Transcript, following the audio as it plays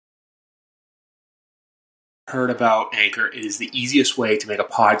heard about Anchor, it is the easiest way to make a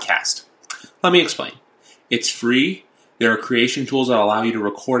podcast. Let me explain. It's free. There are creation tools that allow you to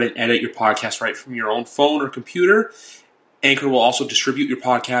record and edit your podcast right from your own phone or computer. Anchor will also distribute your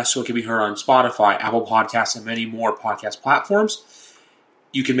podcast so it can be heard on Spotify, Apple Podcasts, and many more podcast platforms.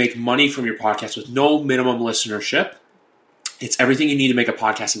 You can make money from your podcast with no minimum listenership. It's everything you need to make a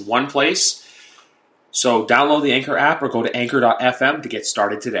podcast in one place. So download the Anchor app or go to anchor.fm to get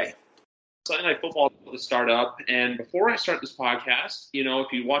started today. Sunday Night Football to start up, and before I start this podcast,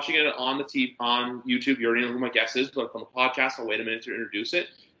 if you're watching it on the TV, on YouTube, you already know who my guest is, but on the podcast, I'll wait a minute to introduce it.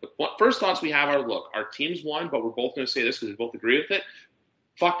 But first thoughts we have are, look, our teams won, but we're both going to say this because we both agree with it.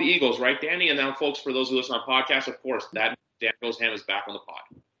 Fuck the Eagles, right, Danny? And now, folks, for those who listen on podcast, of course, that Dan Goes Ham is back on the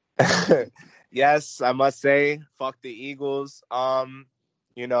pod. Yes, I must say, fuck the Eagles. I'm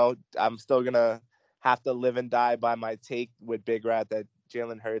still going to have to live and die by my take with Big Rat that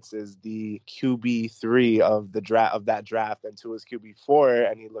Jalen Hurts is the QB3 of that draft, and Tua's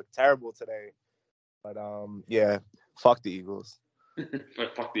QB4, and he looked terrible today. But fuck the Eagles.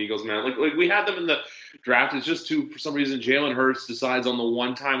 Fuck the Eagles, man. Like we had them in the draft. It's just for some reason Jalen Hurts decides on the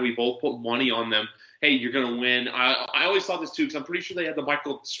one time we both put money on them. Hey, you're gonna win. I always thought this too because I'm pretty sure they had the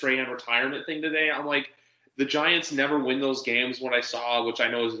Michael Strahan retirement thing today. I'm like, the Giants never win those games. What I saw, which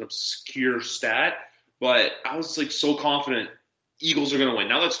I know is an obscure stat, but I was like so confident. Eagles are going to win.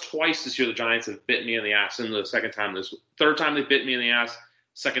 Now that's twice this year the Giants have bit me in the ass, and the third time they bit me in the ass,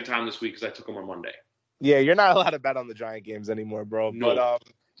 second time this week because I took them on Monday. Yeah, you're not allowed to bet on the Giant games anymore, bro. No. But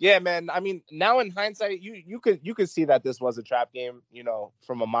yeah, man. I mean, now in hindsight, you could see that this was a trap game,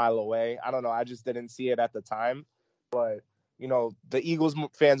 from a mile away. I don't know. I just didn't see it at the time, but the Eagles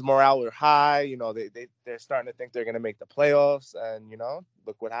fans' morale were high. They're starting to think they're going to make the playoffs, and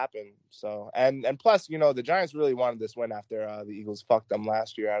look what happened. So and plus, the Giants really wanted this win after the Eagles fucked them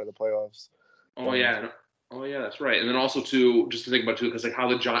last year out of the playoffs. Oh yeah, that's right. And then also too, just to think about too, because like how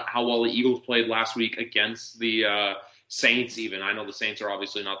well the Eagles played last week against the Saints. Even I know the Saints are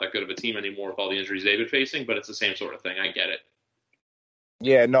obviously not that good of a team anymore with all the injuries they've been facing, but it's the same sort of thing. I get it.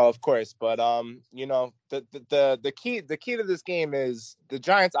 Yeah, no, of course, but the key to this game is the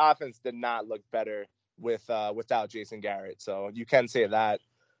Giants' offense did not look better without Jason Garrett, so you can say that.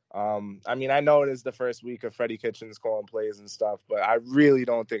 I mean, I know it is the first week of Freddie Kitchens calling plays and stuff, but I really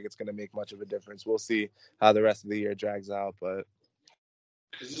don't think it's going to make much of a difference. We'll see how the rest of the year drags out, but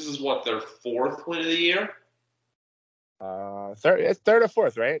because this is what their fourth win of the year. Third or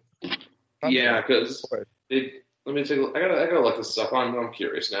fourth, right? Yeah, because let me take a look. I gotta look this up. I'm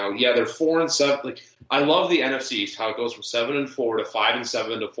curious now. Yeah, they're 4-7. Like, I love the NFC East, how it goes from 7-4 to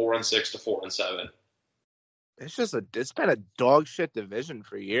 5-7 to 4-6 to 4-7. It's been a dog shit division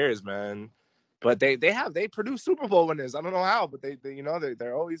for years, man. But they produce Super Bowl winners. I don't know how, but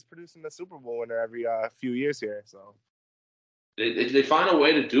they're always producing the Super Bowl winner every few years here. So they find a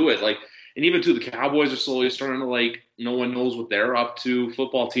way to do it. Like, and even too, the Cowboys are slowly starting to, like, no one knows what they're up to.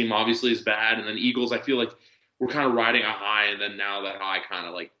 Football team obviously is bad, and then Eagles, I feel like we're kind of riding a high, and then now that high kind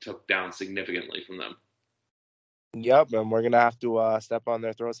of like took down significantly from them. Yep, and we're gonna have to step on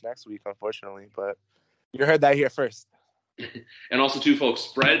their throats next week, unfortunately. But you heard that here first. And also, too, folks,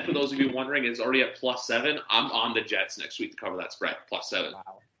 spread, for those of you wondering, is already at +7. I'm on the Jets next week to cover that spread, +7.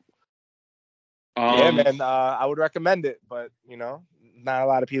 Wow. Yeah, man, I would recommend it, but not a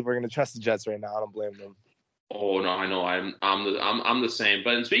lot of people are gonna trust the Jets right now. I don't blame them. Oh no, I know. I'm the same.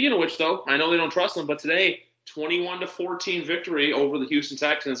 But speaking of which, though, I know they don't trust them. But today, 21-14 victory over the Houston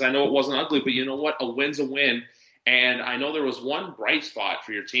Texans. I know it wasn't ugly, but you know what? A win's a win. And I know there was one bright spot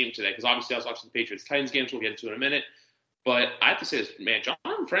for your team today, because obviously I was watching the Patriots-Titans games. We'll get into in a minute. But I have to say this, man,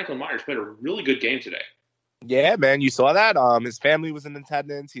 John Franklin Myers played a really good game today. Yeah, man, you saw that. His family was in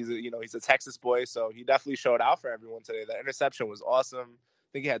attendance. He's a Texas boy, so he definitely showed out for everyone today. The interception was awesome. I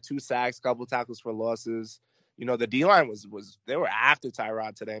think he had 2 sacks, a couple tackles for losses. The D-line was they were after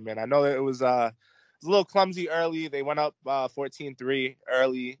Tyrod today, man. I know it was a little clumsy early. They went up 14-3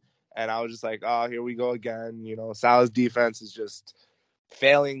 early, and I was just like, oh, here we go again. Salah's defense is just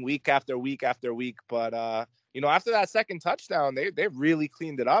failing week after week after week. But, after that second touchdown, they really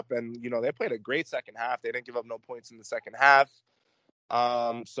cleaned it up, and, they played a great second half. They didn't give up no points in the second half.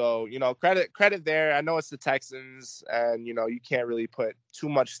 So, credit there. I know it's the Texans, and, you can't really put too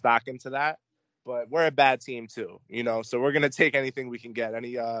much stock into that. But we're a bad team too, so we're going to take anything we can get,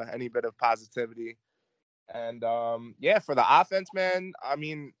 any bit of positivity. And, for the offense, man, I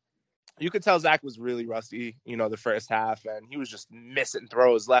mean, you could tell Zach was really rusty, the first half, and he was just missing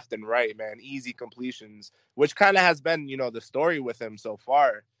throws left and right, man, easy completions, which kind of has been, the story with him so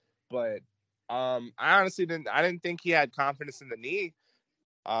far. But I honestly didn't think he had confidence in the knee.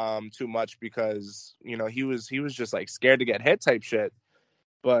 too much because, he was just like scared to get hit type shit.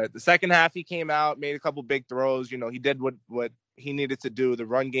 But the second half, he came out, made a couple big throws. He did what he needed to do. The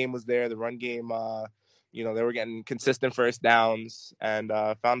run game was there. The run game, they were getting consistent first downs and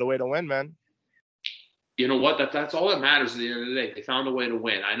found a way to win, man. You know what? That's all that matters at the end of the day. They found a way to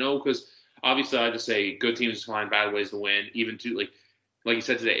win. I know, because obviously I just say good teams find bad ways to win. Even to like you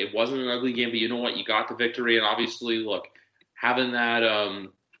said today, it wasn't an ugly game, but you know what? You got the victory, and obviously, look, having that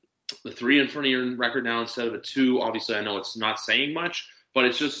the 3 in front of your record now instead of a 2. Obviously, I know it's not saying much, but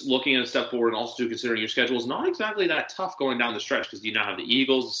it's just looking at a step forward, and also considering your schedule is not exactly that tough going down the stretch, because you now have the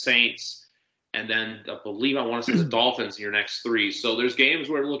Eagles, the Saints, and then I believe I want to say the Dolphins in your next 3. So there's games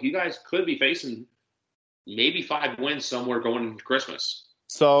where, look, you guys could be facing maybe 5 wins somewhere going into Christmas.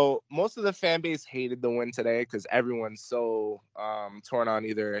 So most of the fan base hated the win today because everyone's so torn on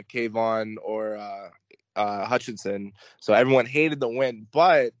either Kayvon or Hutchinson. So everyone hated the win.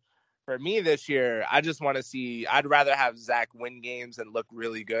 But for me this year, I just want to see. I'd rather have Zach win games and look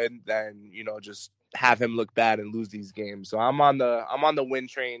really good than just have him look bad and lose these games. So I'm on the win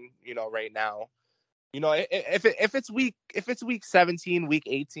train. Right now. If it's week 17, week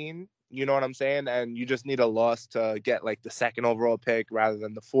 18. You know what I'm saying? And you just need a loss to get like the 2nd overall pick rather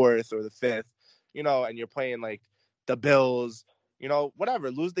than the 4th or the 5th, and you're playing like the Bills,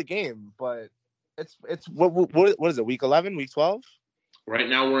 whatever, lose the game. But it's what is it? Week 11, week 12? Right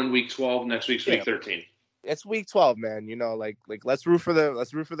now we're in week 12. Next week's week 13. It's week 12, man. Like let's root for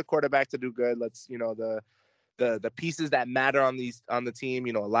the quarterback to do good. Let's, the pieces that matter on the team,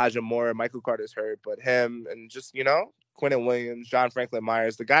 Elijah Moore, Michael Carter's hurt, but him and just, Quinnen Williams, John Franklin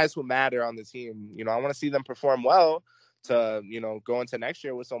Myers, the guys who matter on the team, I want to see them perform well to, go into next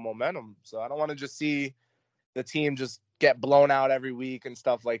year with some momentum. So I don't want to just see the team just get blown out every week and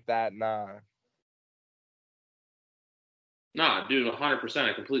stuff like that. Nah, dude,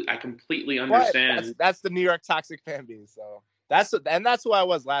 100%. I completely understand. That's the New York toxic fan base. So that's who I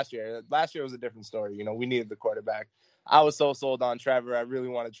was last year. Last year was a different story. We needed the quarterback. I was so sold on Trevor. I really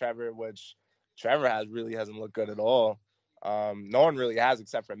wanted Trevor, which Trevor hasn't looked good at all. No one really has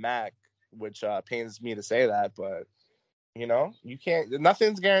except for Mac, which pains me to say that, but you can't.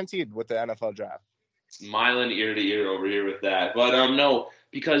 Nothing's guaranteed with the NFL draft. Smiling ear to ear over here with that, but no,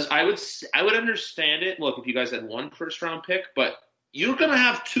 because I would understand it. Look, if you guys had 1 first-round pick, but you're gonna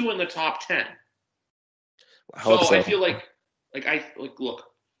have 2 in the top 10. So I feel like look,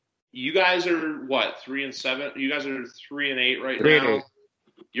 you guys are what, 3 and 7? You guys are 3 and 8 right 3 now. and 8.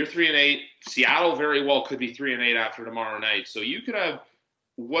 You're 3 and 8. Seattle very well could be 3 and 8 after tomorrow night. So you could have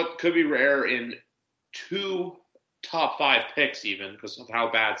what could be rare in 2 top 5 picks, even because of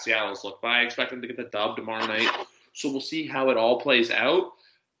how bad Seattle's look. But I expect them to get the dub tomorrow night. So we'll see how it all plays out.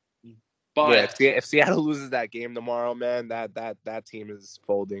 But yeah, if Seattle loses that game tomorrow, man, that team is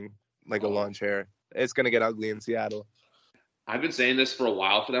folding like a lawn chair. It's gonna get ugly in Seattle. I've been saying this for a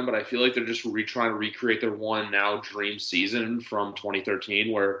while for them, but I feel like they're just trying to recreate their one now dream season from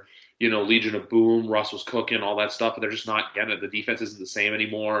 2013 where, Legion of Boom, Russ was cooking, all that stuff, but they're just not getting it. The defense isn't the same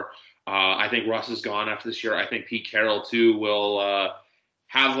anymore. I think Russ is gone after this year. I think Pete Carroll, too, will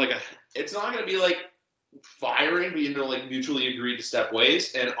have it's not going to be like firing, but, mutually agreed to step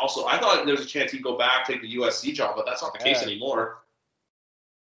ways. And also, I thought there was a chance he'd go back, take the USC job, but that's not the case anymore.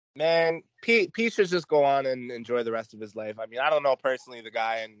 Man, Pete should just go on and enjoy the rest of his life. I mean, I don't know personally the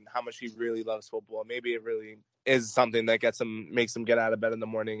guy and how much he really loves football. Maybe it really is something that makes him get out of bed in the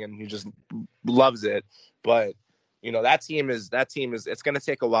morning and he just loves it. But, that team is it's going to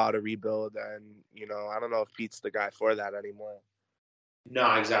take a while to rebuild. And, I don't know if Pete's the guy for that anymore.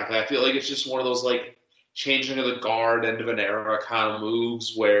 No, exactly. I feel like it's just one of those changing of the guard, end of an era kind of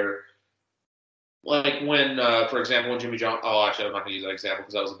moves where, when, for example, when Jimmy Johnson – oh, actually, I'm not going to use that example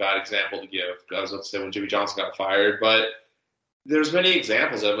because that was a bad example to give. I was about to say when Jimmy Johnson got fired. But there's many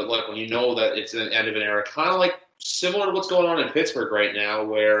examples of it. When you know that it's the end of an era, kind of similar to what's going on in Pittsburgh right now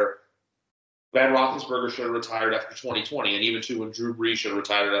where Ben Roethlisberger should have retired after 2020, and even, too, when Drew Brees should have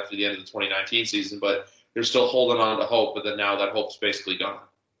retired after the end of the 2019 season. But they're still holding on to hope, but then now that hope's basically gone.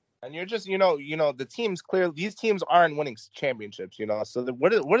 And you're just, the teams clearly, these teams aren't winning championships, So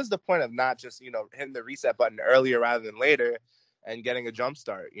what is the point of not just, hitting the reset button earlier rather than later and getting a jump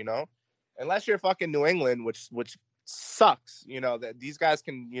start, Unless you're fucking New England, which sucks, that these guys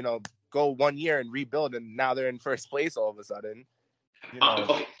can, go 1 year and rebuild and now they're in first place all of a sudden.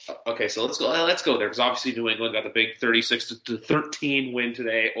 Okay, so let's go there because obviously New England got the big 36-13 win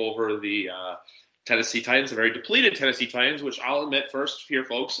today over the Tennessee Titans, a very depleted Tennessee Titans, which I'll admit first here,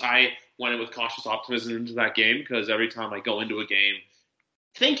 folks, I went in with cautious optimism into that game because every time I go into a game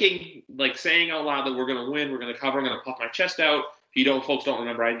thinking, saying out loud that we're going to win, we're going to cover, I'm going to puff my chest out, Folks don't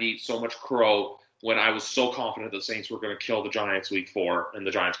remember I ate so much crow when I was so confident the Saints were going to kill the Giants week 4, and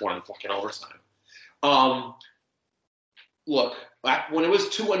the Giants won in fucking overtime. Look, when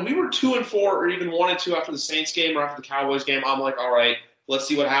we were 2-4 or even 1-2 after the Saints game or after the Cowboys game, I'm like, all right, let's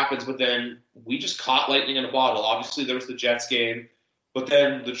see what happens. But then we just caught lightning in a bottle. Obviously, there was the Jets game, but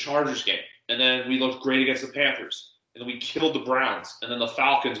then the Chargers game, and then we looked great against the Panthers, and then we killed the Browns, and then the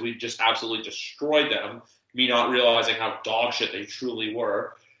Falcons, we just absolutely destroyed them. Me not realizing how dog shit they truly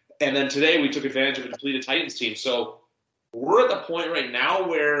were. And then today we took advantage of a depleted Titans team. So we're at the point right now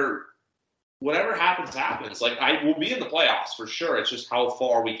where whatever happens, happens. Like, I will be in the playoffs for sure. It's just how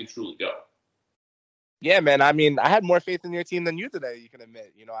far we can truly go. Yeah, man. I mean, I had more faith in your team than you today, you can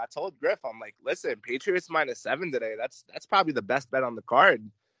admit. You know, I told Griff, I'm like, listen, Patriots -7 today. That's probably the best bet on the card.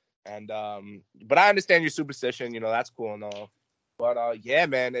 And but I understand your superstition, you know, that's cool and all. But yeah,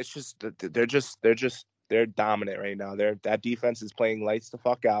 man, it's just they're dominant right now. That defense is playing lights the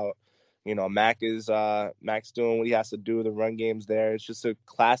fuck out. You know, Mac's doing what he has to do. The run game's there. It's just a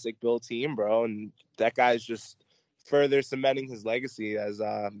classic Bill team, bro. And that guy's just further cementing his legacy as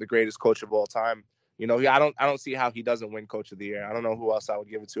the greatest coach of all time. You know, I don't see how he doesn't win Coach of the Year. I don't know who else I would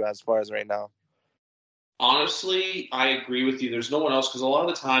give it to as far as right now. Honestly, I agree with you. There's no one else because a lot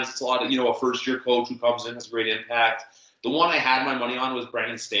of the times it's a lot of, a first-year coach who comes in, has a great impact. The one I had my money on was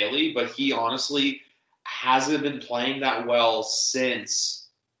Brandon Staley, but he honestly hasn't been playing that well since.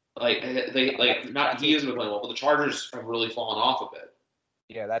 He hasn't been playing well, but the Chargers have really fallen off a bit.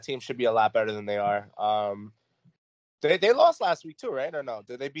 Yeah, that team should be a lot better than they are. They lost last week too, right? Or no?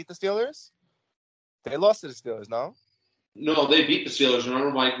 Did they beat the Steelers? They lost to the Steelers, no? No, they beat the Steelers.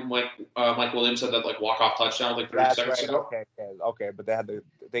 Remember Mike Williams had that walk-off touchdown 30 seconds ago? Okay, but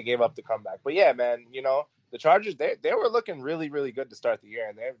they gave up the comeback. But yeah, man, the Chargers they were looking really, really good to start the year,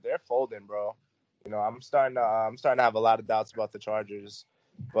 and they're folding, bro. I'm starting to have a lot of doubts about the Chargers.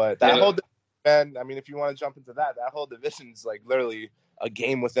 But that whole division, I mean, if you want to jump into that whole division's like literally a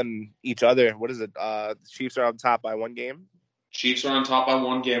game within each other. What is it? The Chiefs are on top by 1 game. Chiefs are on top by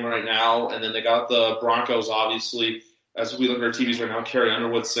 1 game right now, and then they got the Broncos, obviously. As we look at our TVs right now, Carrie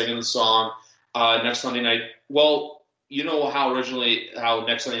Underwood singing the song next Sunday night. Well, you know how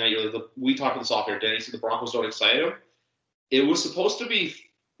next Sunday night, we talked this off here, Danny said the Broncos don't excite him. It was supposed to be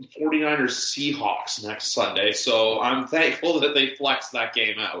 49ers Seahawks next Sunday, so I'm thankful that they flexed that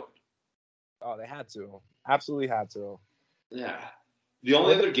game out. Oh, they had to. Absolutely had to. Yeah. The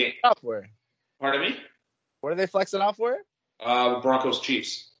only other game. Pardon me? What are they flexing out for? Broncos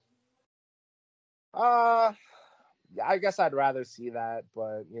Chiefs. Yeah, I guess I'd rather see that,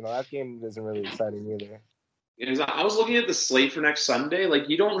 but that game isn't really exciting either. I was looking at the slate for next Sunday.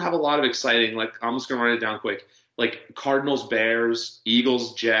 You don't have a lot of exciting. I'm just gonna write it down quick. Cardinals Bears,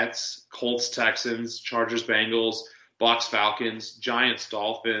 Eagles Jets, Colts Texans, Chargers Bengals, Bucks Falcons, Giants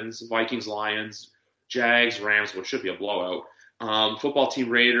Dolphins, Vikings Lions, Jags Rams, which should be a blowout. Football team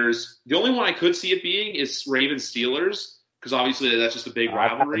Raiders. The only one I could see it being is Ravens Steelers, because obviously that's just a big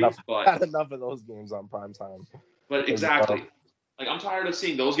rivalry. I've had enough of those games on primetime. But exactly. I'm tired of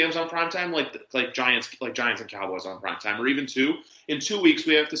seeing those games on primetime, like Giants and Cowboys on primetime, or even in 2 weeks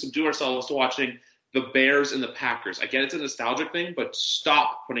we have to subdue ourselves to watching the Bears and the Packers. I get it's a nostalgic thing, but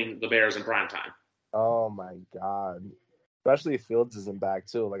stop putting the Bears in primetime. Oh my God. Especially if Fields isn't back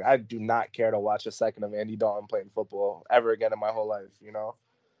too. I do not care to watch a second of Andy Dalton playing football ever again in my whole life,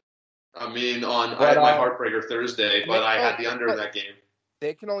 I mean, I had my heartbreaker Thursday, but I had the under in that game.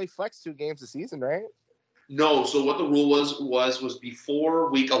 They can only flex 2 games a season, right? No, so what the rule was before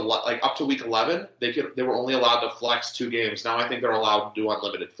up to week 11, they were only allowed to flex 2 games. Now I think they're allowed to do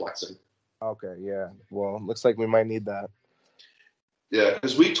unlimited flexing. Okay, yeah. Well, looks like we might need that. Yeah,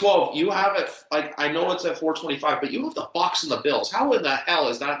 because week 12, you have it. I know it's at 4:25, but you have the Bucs and the Bills. How in the hell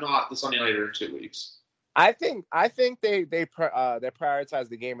is that not the Sunday nighter in 2 weeks? I think they prioritize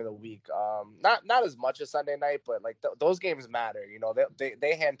the game of the week. Not as much as Sunday night, but those games matter.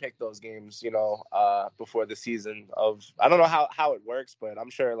 They handpick those games. Before the season of, I don't know how it works, but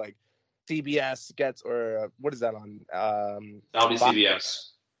I'm sure CBS gets, or what is that on? That'll be Fox. CBS.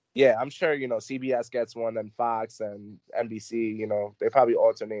 Yeah, I'm sure CBS gets one, and Fox and NBC. They probably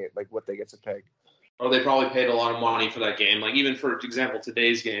alternate what they get to pick. Or they probably paid a lot of money for that game. Even for example,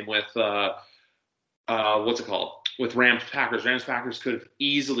 today's game with. What's it called? With Rams Packers. Rams Packers could have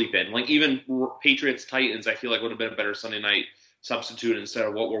easily been even Patriots Titans. I feel would have been a better Sunday night substitute instead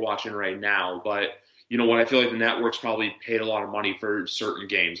of what we're watching right now. But you know what? I feel the networks probably paid a lot of money for certain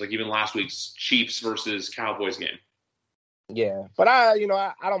games, even last week's Chiefs versus Cowboys game. Yeah, but I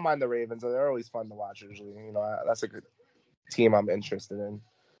don't mind the Ravens. They're always fun to watch. Usually, that's a good team I'm interested in.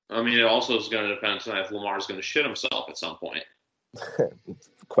 I mean, it also is going to depend on if Lamar's going to shit himself at some point.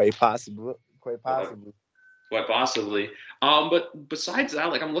 Quite possible. Quite Uh, possibly. Quite possibly. But besides that,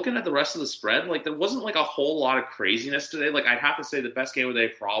 like I'm looking at the rest of the spread, like there wasn't like a whole lot of craziness today. Like I'd have to say the best game of the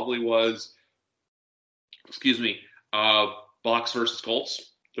day probably was, excuse me, uh, Bucks versus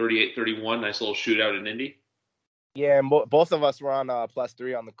Colts, 38-31. Nice little shootout in Indy. Yeah, and both of us were on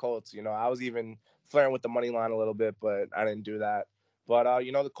 +3 on the Colts. I was even flirting with the money line a little bit, but I didn't do that. But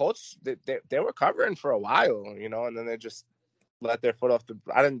the Colts they were covering for a while, and then they just let their foot off the.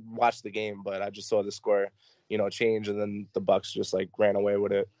 I didn't watch the game, but I just saw the score, change, and then the Bucks just like ran away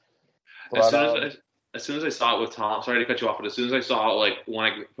with it. As But soon as soon as I saw it with Tom, sorry to cut you off, but as soon as I saw it, like when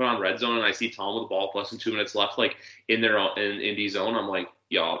I put on red zone and I see Tom with the ball with less than 2 minutes left, like in their in Indy zone, I'm like,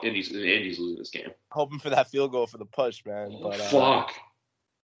 yo, Indy's losing this game. hoping for that field goal for the push, man. Oh, But fuck.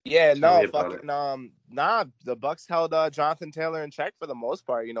 yeah, Tell me no, about it. fucking nah. The Bucks held Jonathan Taylor in check for the most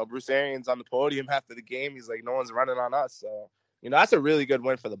part. Bruce Arians on the podium after the game. He's like, no one's running on us. So that's a really good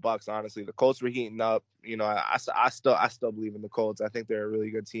win for the Bucks. Honestly, the Colts were heating up. I still believe in the Colts. I think they're a really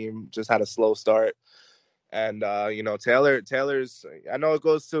good team. Just had a slow start, and Taylor's. I know it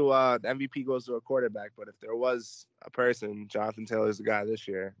goes to the MVP goes to a quarterback, but if there was a person, Jonathan Taylor's the guy this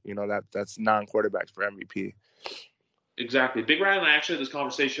year. That's non-quarterbacks for MVP. Exactly. Big Rat and I actually had this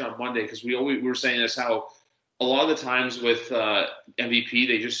conversation on Monday because we were saying this how a lot of the times with MVP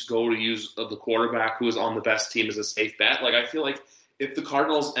they just go to use the quarterback who is on the best team as a safe bet. Like I feel like if the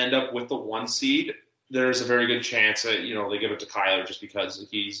Cardinals end up with the 1 seed, there's a very good chance that they give it to Kyler just because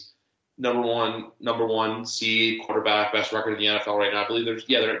he's number one seed quarterback, best record in the NFL right now. I believe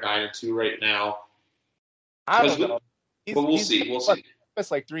they're at 9-2 right now. I don't know. But we'll see. We'll see.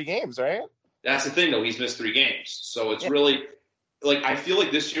 Missed like 3 games, right? That's the thing, though. He's missed 3 games, so it's really like I feel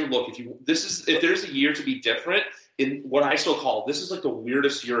like this year. Look, if there's a year to be different in what I still call this is like the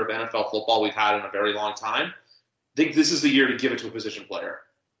weirdest year of NFL football we've had in a very long time. I think this is the year to give it to a position player.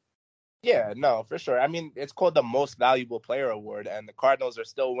 Yeah, no, for sure. I mean, it's called the Most Valuable Player Award, and the Cardinals are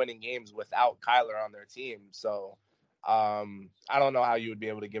still winning games without Kyler on their team. So, I don't know how you would be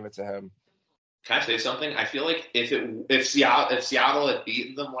able to give it to him. Can I say something? I feel like if Seattle had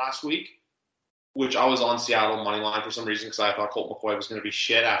beaten them last week, which I was on Seattle money line for some reason because I thought Colt McCoy was going to be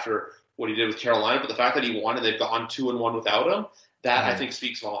shit after what he did with Carolina. But the fact that he won and they've gone 2-1 without him, that I think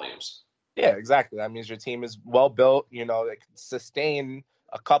speaks volumes. Yeah, exactly. That means your team is well built. They can sustain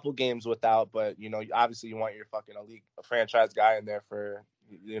a couple games without, but obviously you want your fucking elite franchise guy in there for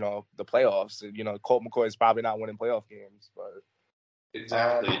the playoffs. Colt McCoy is probably not winning playoff games, but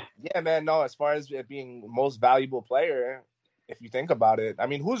exactly. Yeah, man. No, as far as it being most valuable player, if you think about it, I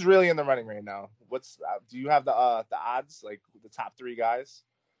mean, who's really in the running right now? Do you have the odds, like the top 3 guys?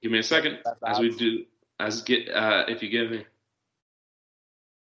 Give me a second if you give me.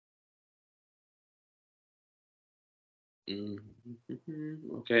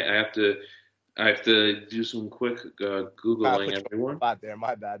 Okay, I have to do some quick Googling, everyone. There,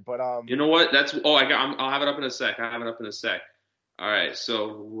 my bad. But you know what? I'll have it up in a sec. All right,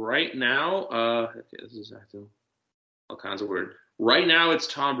 so right now, okay, this is active. All kinds of weird. Right now, it's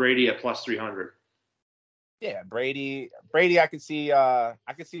Tom Brady at +300. Yeah, Brady. I could see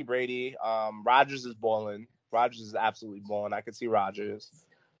Brady. Rodgers is balling. Rodgers is absolutely balling. I could see Rodgers.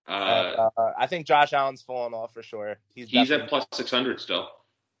 I think Josh Allen's falling off for sure. He's at +600 still.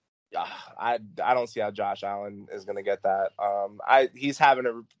 I don't see how Josh Allen is going to get that. He's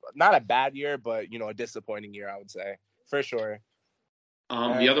having not a bad year, but a disappointing year, I would say for sure.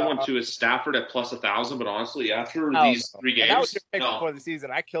 The other one too is Stafford at +1,000. But honestly, after these 3 games, and that was your pick before the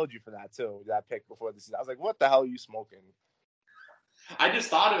season. I killed you for that too. That pick before the season, I was like, "What the hell are you smoking?" I just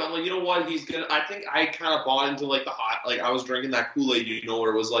thought of it. I'm like, you know what? He's gonna. I think I kind of bought into like the hot. Like I was drinking that Kool-Aid,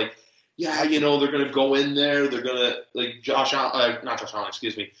 where it was like, yeah, they're gonna go in there. They're gonna like Josh Allen, not Josh Allen,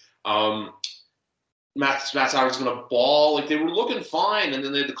 excuse me. Matt Stafford's gonna ball. Like they were looking fine, and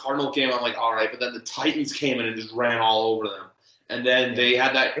then they had the Cardinal game. I'm like, all right, but then the Titans came in and just ran all over them. And then they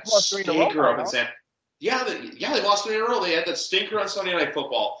had that stinker up in San. Yeah, they lost 3 in a row. They had that stinker on Sunday Night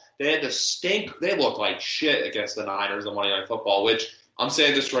Football. They had the stink. They looked like shit against the Niners on Monday Night Football. Which I'm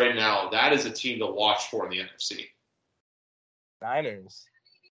saying this right now, that is a team to watch for in the NFC. Niners.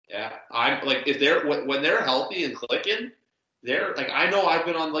 Yeah, I'm like if they're when they're healthy and clicking, they're like I know I've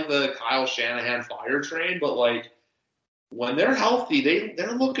been on like the Kyle Shanahan fire train, but like when they're healthy,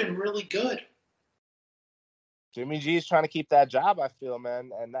 they're looking really good. Jimmy G is trying to keep that job, I feel,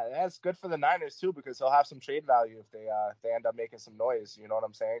 man, and that's good for the Niners too because they'll have some trade value if they end up making some noise. You know what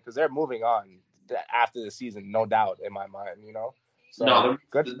I'm saying? Because they're moving on after the season, no doubt in my mind. So no,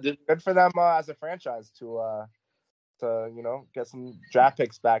 good for them as a franchise to get some draft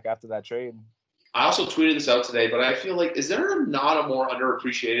picks back after that trade. I also tweeted this out today, but I feel like is there not a more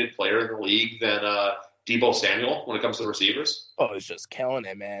underappreciated player in the league than Deebo Samuel when it comes to receivers? Oh, it's just killing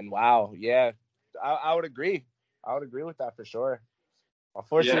it, man. Wow. Yeah, I would agree. I would agree with that for sure. Yeah.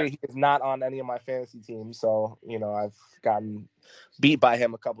 Unfortunately, he is not on any of my fantasy teams, so I've gotten beat by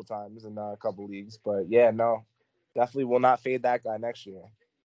him a couple times in a couple leagues. But yeah, no, definitely will not fade that guy next year.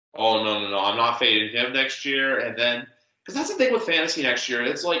 Oh no! I'm not fading him next year, and then because that's the thing with fantasy next year.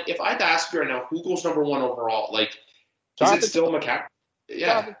 It's like if I'd ask you right now, who goes number one overall? Like, is it still McCaffrey?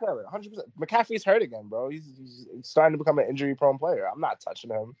 Yeah, Jonathan Taylor, 100%. McCaffrey's hurt again, bro. He's starting to become an injury-prone player. I'm not touching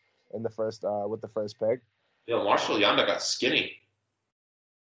him in the first with the first pick. yeah. Marshall Yanda got skinny.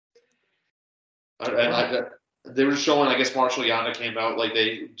 And they were showing, I guess Marshall Yanda came out like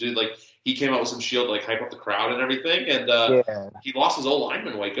they did, like he came out with some shield to like hype up the crowd and everything, and he lost his old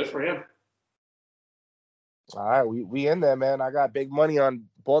lineman weight. Good for him. All right, we in there, man. I got big money on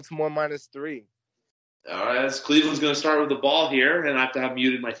Baltimore -3. All right, as Cleveland's going to start with the ball here, and I have to have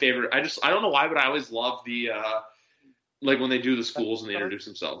muted my favorite. I don't know why, but I always love the like when they do the schools and they introduce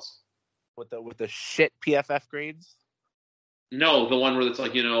themselves. With the shit PFF grades. No, the one where it's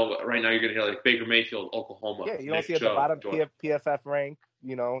like, right now you're going to hear like Baker Mayfield, Oklahoma. Yeah, you don't see at the bottom PFF rank.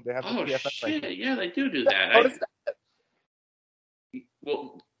 They have the PFF shit. rank. Yeah, they do that.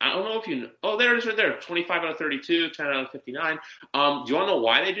 Well, I don't know if you know. Oh, there it is right there. 25 out of 32, 10 out of 59. Do you want to know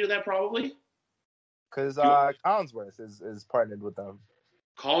why they do that probably? Because Collinsworth is partnered with them.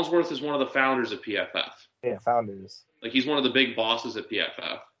 Collinsworth is one of the founders of PFF. Yeah, founders. Like, he's one of the big bosses at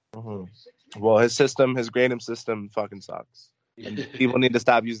PFF. Mm-hmm. Well, his grading system fucking sucks. And people need to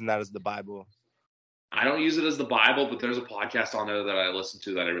stop using that as the Bible. I don't use it as the Bible, but there's a podcast on there that I listen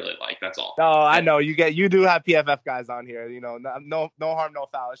to that I really like. That's all. No, I know you do have PFF guys on here. No harm, no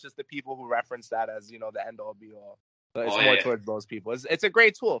foul. It's just the people who reference that as the end all be all. So it's more towards those people. It's a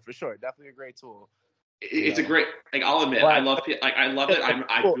great tool for sure. Definitely a great tool. It's a great. Like, I'll admit, I love it.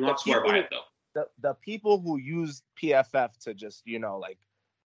 I do not swear by it though. The people who use PFF to just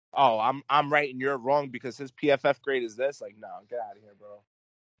oh, I'm right and you're wrong because his PFF grade is this. Like, no, get out of here, bro.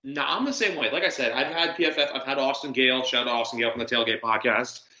 No, I'm the same way. Like I said, I've had PFF. I've had Austin Gale. Shout out Austin Gale from the Tailgate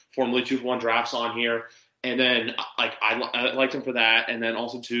Podcast, formerly 2-1 Drafts on here. And then, I liked him for that. And then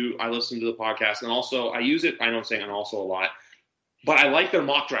also, too, I listened to the podcast. And also, I use it. I know I'm saying "and also" a lot. But I like their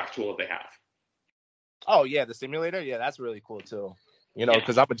mock draft tool that they have. Oh, yeah, the simulator? Yeah, that's really cool, too.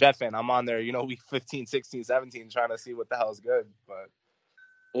 Because I'm a Jet fan. I'm on there, week 15, 16, 17, trying to see what the hell is good. But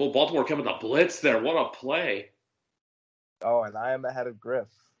Baltimore came with a blitz there. What a play. Oh, and I am ahead of Griff.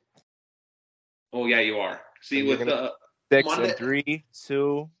 Oh, yeah, you are. See, with the 6 Monday. And 3,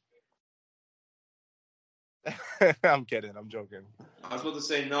 2. I'm kidding. I'm joking. I was about to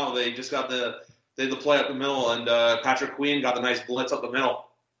say, no, they just got the play up the middle, and Patrick Queen got the nice blitz up the middle.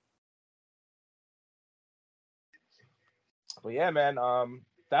 Well, yeah, man.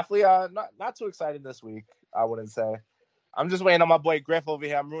 Definitely not too excited this week, I wouldn't say. I'm just waiting on my boy Griff over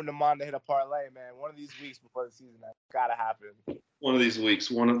here. I'm rooting him on to hit a parlay, man. One of these weeks before the season, that's gotta happen. One of these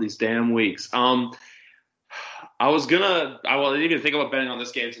weeks. One of these damn weeks. I didn't even think about betting on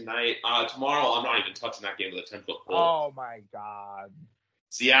this game tonight. Tomorrow, I'm not even touching that game with a 10-foot pole. Oh my God.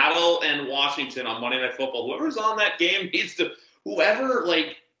 Seattle and Washington on Monday Night Football. Whoever's on that game needs to. Whoever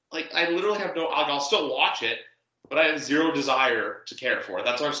I literally have no. I'll still watch it. But I have zero desire to care for it.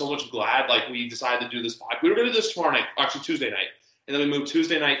 That's why I'm so much glad, we decided to do this podcast. We were going to do this tomorrow night, actually Tuesday night. And then we moved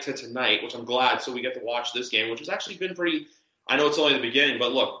Tuesday night to tonight, which I'm glad, so we get to watch this game, which has actually been pretty – I know it's only the beginning,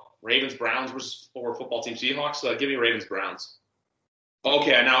 but look, Ravens-Browns versus former football team Seahawks. So give me Ravens-Browns.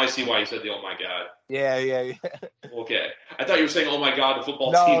 Okay, now I see why you said the oh my God. Yeah. Okay. I thought you were saying oh my God, the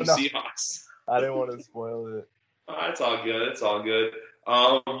football team Seahawks. I didn't want to spoil it. It's all good. It's all good.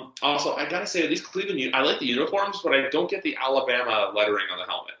 Also, I gotta say, these Cleveland, I like the uniforms, but I don't get the Alabama lettering on the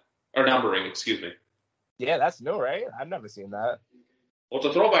helmet or numbering. Excuse me. Yeah, that's new, right? I've never seen that. Well, it's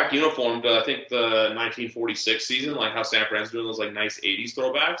a throwback uniform to I think the 1946 season, like how San Fran's doing those nice 80s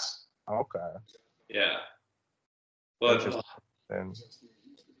throwbacks. Okay. Yeah. But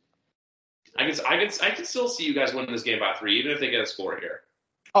I can still see you guys winning this game by 3, even if they get a score here.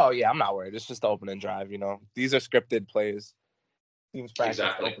 Oh yeah, I'm not worried. It's just the opening drive. These are scripted plays. Teams practice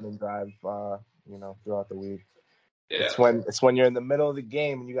opening drive, throughout the week. Yeah. It's when you're in the middle of the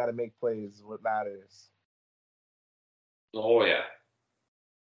game and you got to make plays. What matters. Oh yeah.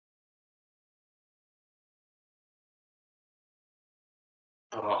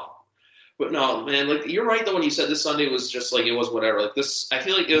 Oh, but no, man. You're right though when you said this Sunday was just it was whatever. This, I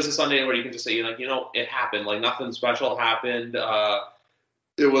feel like it was a Sunday where you can just say it happened. Nothing special happened.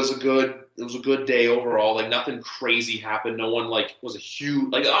 It was a good it was a good day overall. Like nothing crazy happened. No one like was a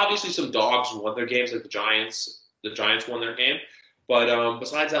huge like obviously some dogs won their games like the Giants. The Giants won their game, but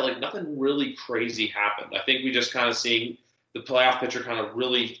besides that, like nothing really crazy happened. I think we just kind of seeing the playoff picture kind of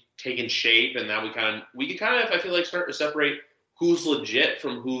really taking shape, and now we can kind of I feel like start to separate who's legit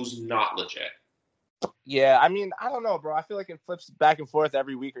from who's not legit. Yeah, I mean, I don't know, bro. I feel like it flips back and forth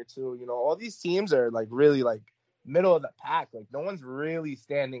every week or two. You know, all these teams are like really like middle of the pack. Like no one's really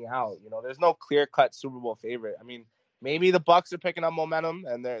standing out. You know, there's no clear cut Super Bowl favorite. I mean, maybe the Bucks are picking up momentum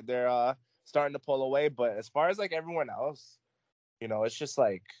and they're starting to pull away, but as far as like everyone else, you know, it's just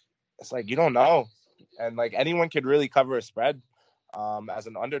like you don't know, and like anyone could really cover a spread as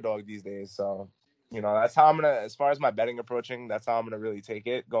an underdog these days. So, you know, that's how I'm gonna, as far as my betting approaching, that's how I'm gonna really take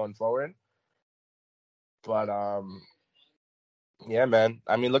it going forward. But yeah, man.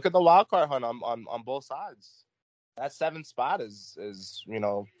 I mean, look at the wild card hunt on both sides. That 7th spot is you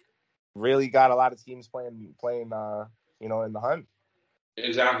know, really got a lot of teams playing you know, in the hunt.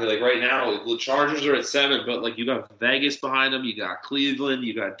 Exactly. Like right now, the Chargers are at 7, but like you got Vegas behind them, you got Cleveland,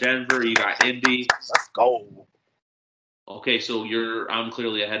 you got Denver, you got Indy. Let's go. Okay, so I'm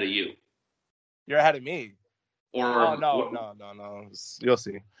clearly ahead of you. You're ahead of me. Or oh no. You'll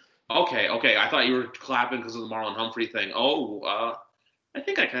see. Okay. I thought you were clapping because of the Marlon Humphrey thing. I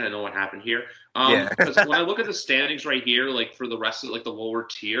think I kind of know what happened here. Yeah. Because when I look at the standings right here, like for the rest of like the lower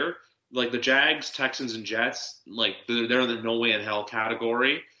tier, like the Jags, Texans, and Jets, like they're in the no way in hell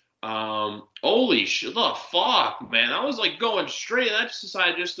category. Holy shit, the fuck, man! I was like going straight, and I just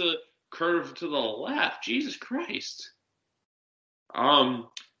decided just to curve to the left. Jesus Christ. I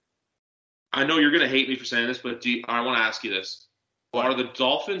know you're gonna hate me for saying this, but I want to ask you this: Are the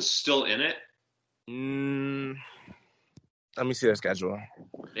Dolphins still in it? Let me see their schedule.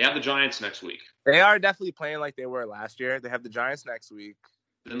 They have the Giants next week. They are definitely playing like they were last year. They have the Giants next week.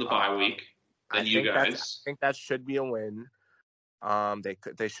 Then the bye week. Then you guys. I think that should be a win.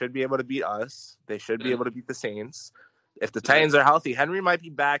 They should be able to beat us. They should be able to beat the Saints. If the Titans are healthy, Henry might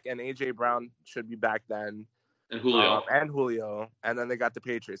be back, and AJ Brown should be back then. And Julio. And then they got the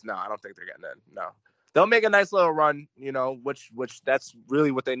Patriots. No, I don't think they're getting in. No. They'll make a nice little run, you know, which that's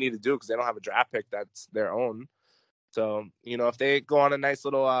really what they need to do because they don't have a draft pick that's their own. So, you know, if they go on a nice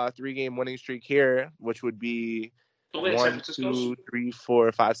little 3-game winning streak here, which would be 1, 2, 3,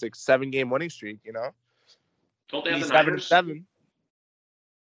 4, 5, 6, 7-game winning streak, you know? Don't they have the Niners? 7.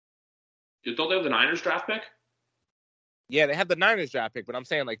 Don't they have the Niners draft pick? Yeah, they have the Niners draft pick, but I'm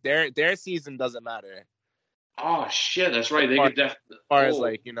saying like their season doesn't matter. Oh shit, that's right. They could definitely. As far as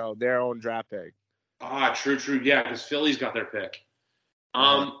like, you know, their own draft pick. True. Yeah, because Philly's got their pick.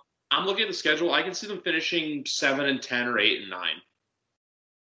 I'm looking at the schedule. I can see them finishing 7-10 or 8-9.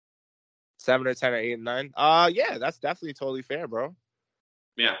 7 or 10 or 8 and 9. Yeah, that's definitely totally fair, bro.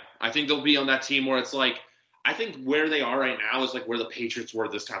 Yeah, I think they'll be on that team where it's like, I think where they are right now is like where the Patriots were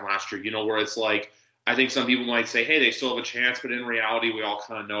this time last year. You know, where it's like, I think some people might say, hey, they still have a chance, but in reality, we all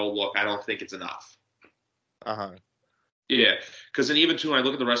kind of know, look, I don't think it's enough. Yeah, because then even too, when I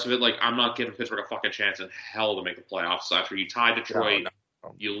look at the rest of it, like I'm not giving Pittsburgh a fucking chance in hell to make the playoffs. After you tie Detroit,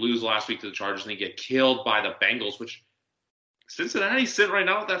 you lose last week to the Chargers, and you get killed by the Bengals, which Cincinnati's sitting right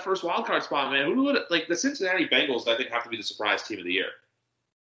now at that first wild card spot, man. Who would like the Cincinnati Bengals? I think have to be the surprise team of the year.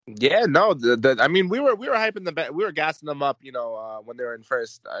 Yeah, no, I mean, we were hyping we were gassing them up, you know, when they were in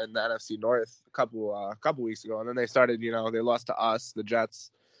first in the NFC North a couple weeks ago, and then they started, you know, they lost to us, the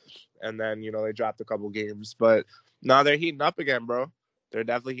Jets, and then you know they dropped a couple games, but no, they're heating up again, bro. They're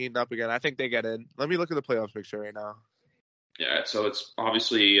definitely heating up again. I think they get in. Let me look at the playoff picture right now. Yeah, so it's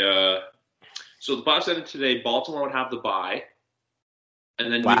obviously so the Bucs ended today. Baltimore would have the bye.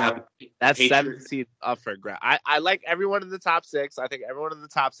 And then you have that 7th seed up for grab. I like everyone in the top 6. I think everyone in the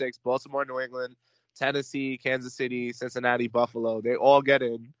top 6, Baltimore, New England, Tennessee, Kansas City, Cincinnati, Buffalo, they all get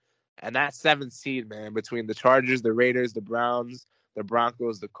in. And that 7th seed, man, between the Chargers, the Raiders, the Browns, the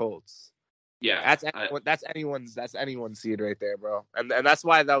Broncos, the Colts. Yeah. That's anyone's seed right there, bro. And that's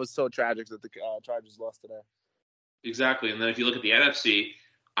why that was so tragic that the Chargers lost today. Exactly. And then if you look at the NFC,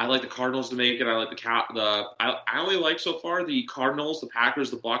 I like the Cardinals to make it. I like I only like so far the Cardinals, the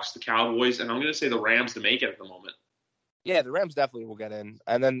Packers, the Bucs, the Cowboys, and I'm going to say the Rams to make it at the moment. Yeah, the Rams definitely will get in.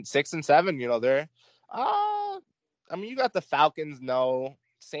 And then 6 and 7, you know, they're I mean, you got the Falcons, no.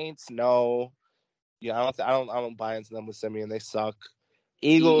 Saints, no. Yeah, I don't buy into them with Simeon. They suck.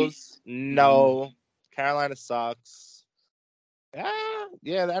 Eagles, no. Carolina sucks.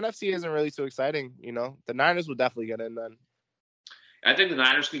 Yeah, the NFC isn't really too exciting, you know. The Niners will definitely get in then. I think the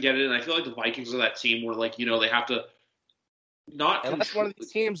Niners can get it, and I feel like the Vikings are that team where, like, you know, they have to not. Unless one of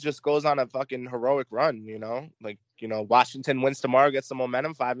these teams just goes on a fucking heroic run, you know, like Washington wins tomorrow, gets some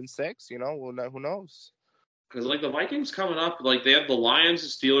momentum, 5-6. Who knows? Because like the Vikings coming up, like they have the Lions,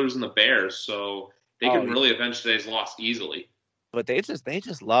 the Steelers, and the Bears, so they Oh, can really avenge today's loss easily. But they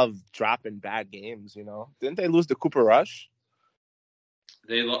just love dropping bad games. Didn't they lose to Cooper Rush?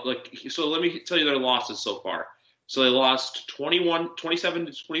 So let me tell you their losses so far. So they lost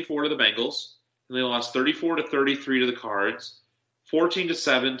 27-24 to the Bengals, and they lost 34-33 to the Cards,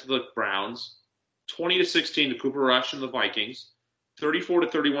 14-7 to the Browns, 20-16 to Cooper Rush and the Vikings,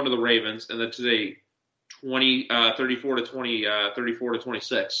 34-31 to the Ravens, and then today 34-20,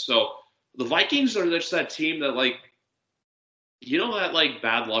 34-26. So the Vikings are just that team that that like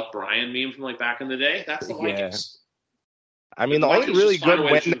bad luck Brian meme from like back in the day. That's the Vikings. I mean, the only really good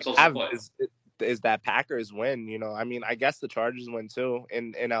win they have is that Packers win. I guess the Chargers win too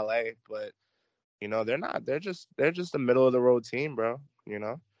in LA, but they're not. They're just a middle of the road team, bro.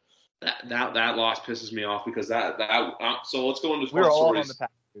 That loss pisses me off because so let's go into we're all stories. On the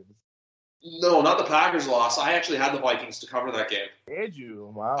Packers. No, not the Packers loss. I actually had the Vikings to cover that game. Did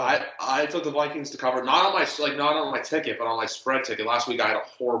you? Wow. I took the Vikings to cover, not on my ticket, but on my spread ticket. Last week I had a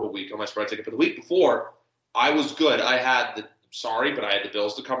horrible week on my spread ticket, but the week before I was good. I had the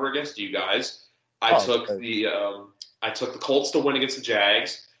Bills to cover against you guys. I took the Colts to win against the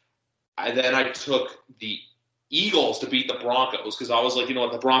Jags. Then I took the Eagles to beat the Broncos because I was like,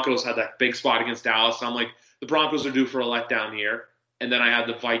 the Broncos had that big spot against Dallas, and I'm like, the Broncos are due for a letdown here. And then I had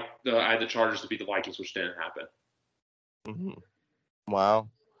the Chargers to beat the Vikings, which didn't happen. Mm-hmm. Wow.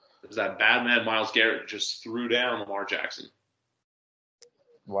 It was that bad man Myles Garrett just threw down Lamar Jackson.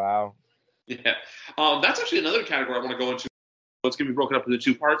 Wow. Yeah. That's actually another category I want to go into. It's going to be broken up into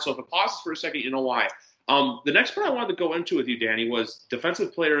two parts. So if it pauses for a second, you know why. The next part I wanted to go into with you, Danny, was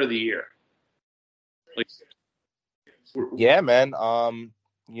Defensive Player of the Year. Yeah, man. I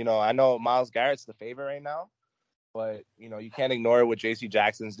know Myles Garrett's the favorite right now. But, you can't ignore what J.C.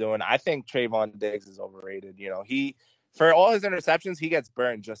 Jackson's doing. I think Trayvon Diggs is overrated. For all his interceptions, he gets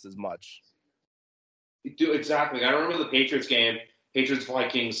burned just as much. Exactly. I remember the Patriots game,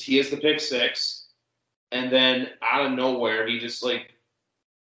 Patriots-Vikings. He has the pick six, and then out of nowhere, he basically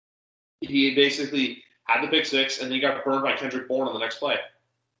had the pick six, and then he got burned by Kendrick Bourne on the next play.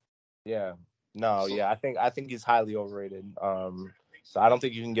 Yeah. No, yeah. I think he's highly overrated. So I don't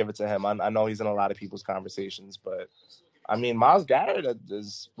think you can give it to him. I know he's in a lot of people's conversations, but I mean, Myles Garrett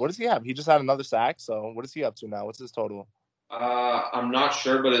what does he have? He just had another sack. So what is he up to now? What's his total? I'm not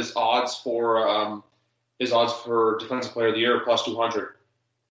sure, but his odds for Defensive Player of the Year are plus 200.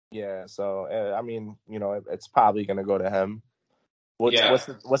 Yeah. So I mean, it's probably gonna go to him.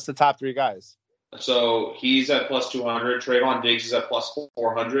 What's the top three guys? So he's at plus 200. Trayvon Diggs is at plus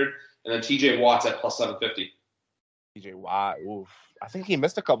 400, and then T.J. Watt's at plus 750. T.J. Watt, oof. I think he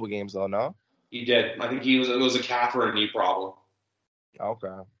missed a couple games though. No, he did. I think it was a calf or a knee problem.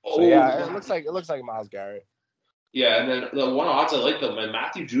 Okay. So yeah, it looks like Myles Garrett. Yeah, and then the one odds I like them, and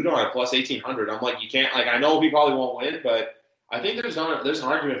Matthew Judon at plus 1,800. I'm like, you can't I know he probably won't win, but I think there's an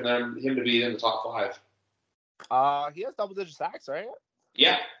argument for him to be in the top five. He has double-digit sacks, right?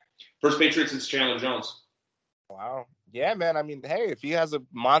 Yeah, first Patriots since Chandler Jones. Wow. Yeah, man. I mean, hey, if he has a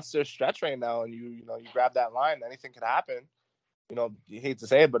monster stretch right now, and you grab that line, anything could happen. You hate to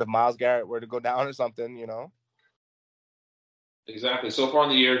say it, but if Myles Garrett were to go down or something, Exactly. So far in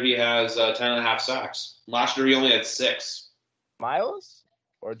the year, he has 10.5 sacks. Last year, he only had 6. Myles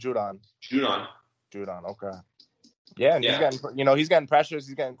or Judon? Judon. Okay. Yeah, and he's getting pressures.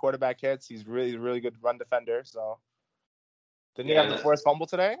 He's getting quarterback hits. He's really, really good run defender. So, didn't he have the forced fumble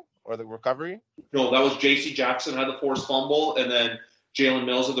today or the recovery? No, that was J.C. Jackson had the forced fumble, and then Jalen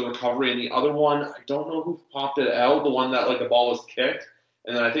Mills had the recovery, and the other one, I don't know who popped it out. The one that the ball was kicked,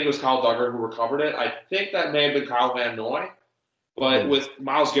 and then I think it was Kyle Duggar who recovered it. I think that may have been Kyle Van Noy. But with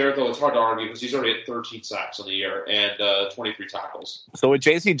Myles Garrett, though, it's hard to argue because he's already at 13 sacks on the year and 23 tackles. So with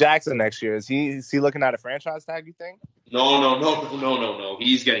J.C. Jackson next year, is he looking at a franchise tag, you think? No.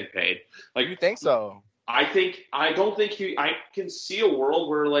 He's getting paid. You think so? I can see a world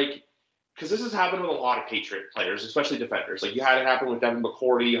where, because this has happened with a lot of Patriot players, especially defenders. You had it happen with Devin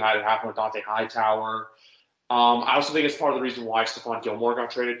McCourty. You had it happen with Dante Hightower. I also think it's part of the reason why Stephon Gilmore got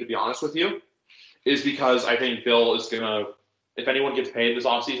traded, to be honest with you, is because I think Bill is going to, if anyone gets paid this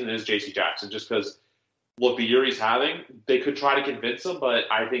offseason, it is J.C. Jackson, just because, look, the year he's having, they could try to convince him, but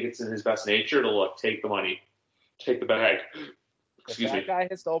I think it's in his best nature to, take the money, take the bag. Excuse me. If that guy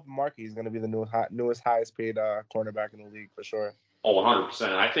hits the open market, he's going to be the newest highest paid cornerback in the league for sure. Oh,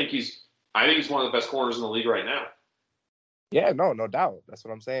 100%. I think he's one of the best corners in the league right now. Yeah, no doubt. That's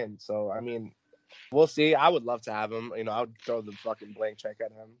what I'm saying. So, I mean, we'll see. I would love to have him. I would throw the fucking blank check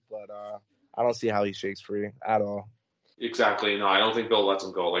at him, but I don't see how he shakes free at all. Exactly. No, I don't think Bill lets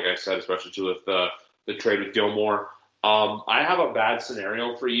him go. Like I said, especially too with the trade with Gilmore. I have a bad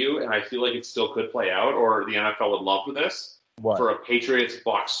scenario for you, and I feel like it still could play out, or the NFL would love for this What? for a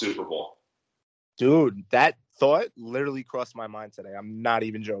Patriots-Bucs Super Bowl. Dude, that thought literally crossed my mind today. I'm not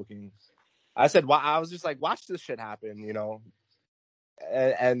even joking. I said, well, I was just like, watch this shit happen, you know?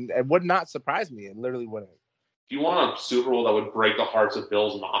 And it would not surprise me. It literally wouldn't. If you want a Super Bowl that would break the hearts of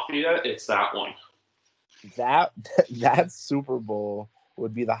Bills Mafia, it's that one. That Super Bowl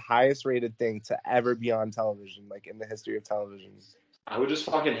would be the highest rated thing to ever be on television, like in the history of television. I would just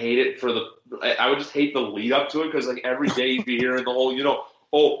fucking hate it I would just hate the lead up to it because like every day you'd be hearing the whole,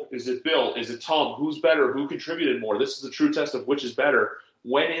 oh, is it Bill? Is it Tom? Who's better? Who contributed more? This is the true test of which is better.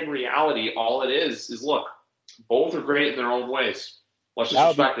 When in reality, all it is look, both are great in their own ways. Let's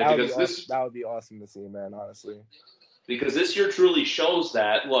just respect it because that would be awesome to see, man. Honestly, because this year truly shows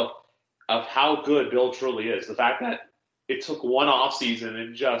that look of how good Bill truly is. The fact that it took one offseason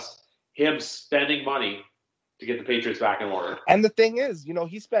and just him spending money to get the Patriots back in order. And the thing is,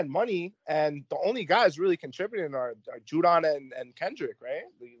 he spent money, and the only guys really contributing are Judon and Kendrick, right?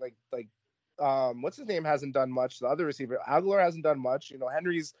 What's his name hasn't done much. The other receiver, Aguilar, hasn't done much.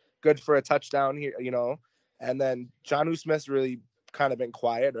 Henry's good for a touchdown here, and then Jonnu Smith's really kind of been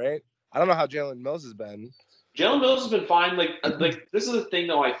quiet, right? I don't know how Jalen Mills has been. Jalen Mills has been fine. Like this is the thing,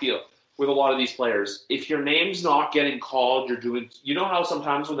 though, I feel with a lot of these players. If your name's not getting called, you're doing. You know how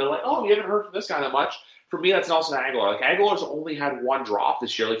sometimes when they're like, "Oh, we haven't heard from this guy that much." For me, that's Nelson Aguilar. Like Aguilar's only had one drop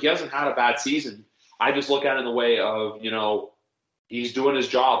this year. Like he hasn't had a bad season. I just look at it in the way of he's doing his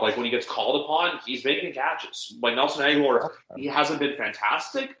job. Like when he gets called upon, he's making catches. Like Nelson Aguilar, he hasn't been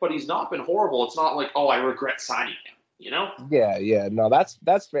fantastic, but he's not been horrible. It's not like, oh, I regret signing him. Yeah. No, that's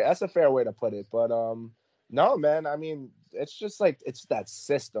fair. That's a fair way to put it. But no, man. I mean, it's just like it's that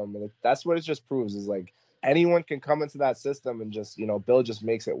system, and that's what it just proves is like anyone can come into that system and just Bill just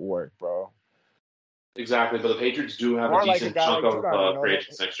makes it work, bro. Exactly, but the Patriots do have a decent chunk of free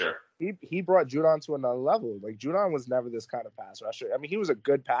agents next year. He brought Judon to another level. Like Judon was never this kind of pass rusher. I mean, he was a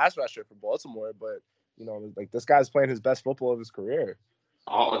good pass rusher for Baltimore, but like this guy's playing his best football of his career.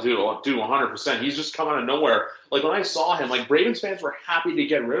 Oh, dude, 100%. He's just come out of nowhere. Like when I saw him, like Ravens fans were happy to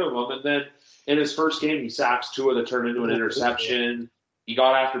get rid of him, and then in his first game, he sacks Tua that turned into an interception. He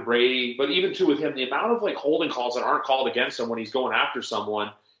got after Brady, but even too with him, the amount of like holding calls that aren't called against him when he's going after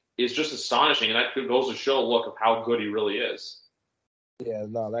someone is just astonishing, and that goes to show, look, of how good he really is. Yeah,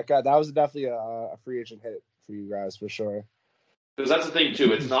 no, that was definitely a free agent hit for you guys, for sure. Because that's the thing,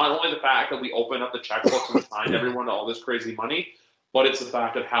 too. It's not only the fact that we open up the checkbooks and sign everyone to all this crazy money, but it's the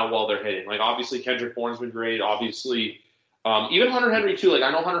fact of how well they're hitting. Like, obviously, Kendrick Bourne's been great. Obviously, even Hunter Henry, too. Like,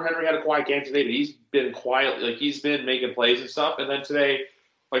 I know Hunter Henry had a quiet game today, but he's been quiet. Like, he's been making plays and stuff. And then today,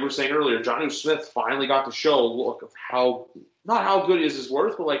 like we were saying earlier, Jonnu Smith finally got to show, look, of how – not how good is his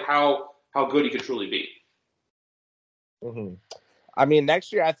worth, but like how good he could truly be. Mm-hmm. I mean,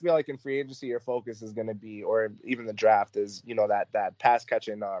 next year I feel like in free agency your focus is going to be, or even the draft is, that pass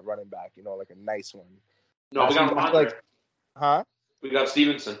catching running back, like a nice one. No, we got Ramondre. Huh? We got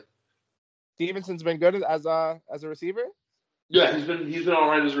Stevenson. Stevenson's been good as a receiver. Yeah, he's been all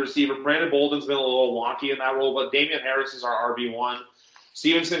right as a receiver. Brandon Bolden's been a little wonky in that role, but Damian Harris is our RB1.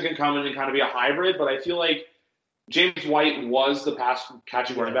 Stevenson can come in and kind of be a hybrid, but I feel like James White was the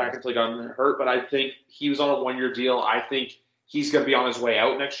pass-catching running back until he got hurt, but I think he was on a one-year deal. I think he's going to be on his way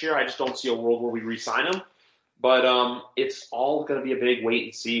out next year. I just don't see a world where we re-sign him. But it's all going to be a big wait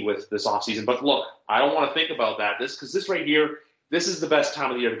and see with this offseason. But look, I don't want to think about that. Because this right here, this is the best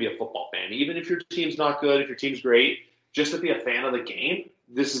time of the year to be a football fan. Even if your team's not good, if your team's great, just to be a fan of the game,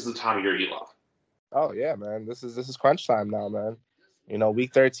 this is the time of year you love. Oh, yeah, man. This is crunch time now, man.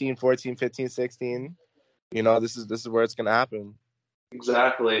 Week 13, 14, 15, 16. This is where it's going to happen.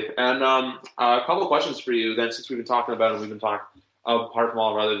 Exactly. And a couple of questions for you then, since we've been talking about it, we've been talking apart from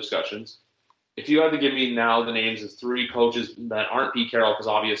all of our other discussions. If you had to give me now the names of three coaches that aren't Pete Carroll, because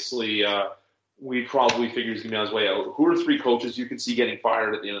obviously we probably figured he's going to be on his way out, who are three coaches you can see getting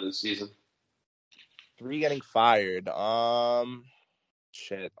fired at the end of the season? Three getting fired.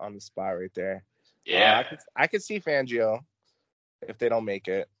 Shit, on the spot right there. Yeah. I could see Fangio if they don't make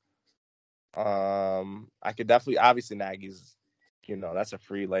it. I could definitely, obviously Nagy's, that's a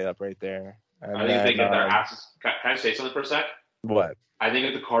free layup right there. And I think if they get their asses, can I say something for a sec? What? I think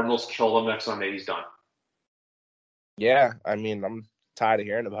if the Cardinals kill them next Sunday, he's done. Yeah, I mean, I'm tired of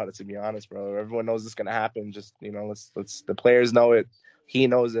hearing about it, to be honest, bro. Everyone knows it's gonna happen. Just let's the players know it, he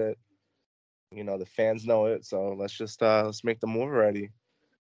knows it, the fans know it. So let's just let's make the move already.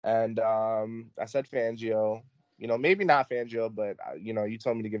 And I said Fangio. maybe not Fangio, but you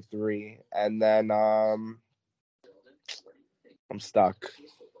told me to give 3, and then I'm stuck.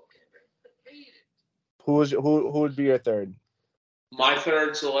 Who would be your third? My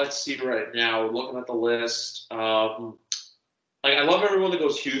third, so let's see right now. Looking at the list, I love everyone that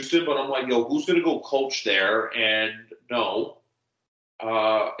goes Houston, but I'm like, yo, who's gonna go coach there? And no,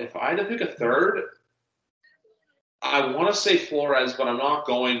 if I had to pick a third, I want to say Flores, but I'm not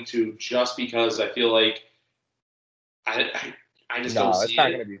going to just because I feel like I just don't No, see it's not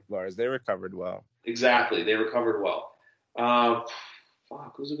it. going to be Flores. They recovered well. Exactly, they recovered well.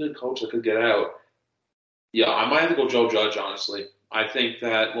 Who's a good coach that could get out? Yeah, I might have to go Joe Judge. Honestly, I think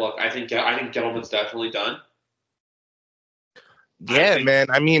that. Look, I think Gettleman's definitely done. Yeah,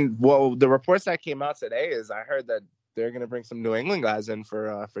 man. I mean, well, the reports that came out today is I heard that they're going to bring some New England guys in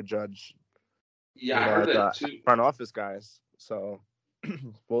for Judge. Yeah, I heard that too. Front office guys. So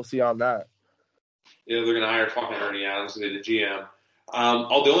we'll see on that. Yeah, they're going to hire fucking Ernie Adams to be the GM. The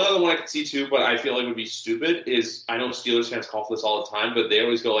only other one I could see too, but I feel like would be stupid is I know Steelers fans call for this all the time, but they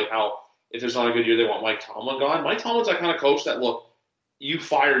always go like how if there's not a good year, they want Mike Tomlin gone. Mike Tomlin's that kind of coach that look, you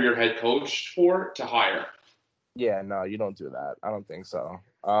fire your head coach to hire. Yeah, no, you don't do that. I don't think so.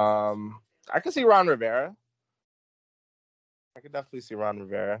 I could see Ron Rivera. I could definitely see Ron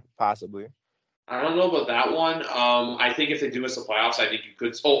Rivera, possibly. I don't know about that one. I think if they do miss the playoffs, I think you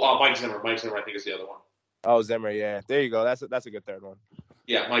could. Mike Zimmer. Mike Zimmer, I think, is the other one. Oh, Zimmer, yeah. There you go. That's a good third one.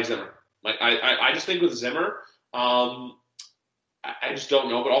 Yeah, Mike Zimmer. I just think with Zimmer, I just don't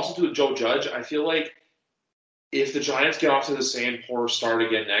know. But also to Joe Judge, I feel like if the Giants get off to the same poor start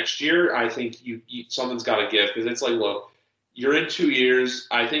again next year, I think something's got to give because it's like, look, you're in 2 years.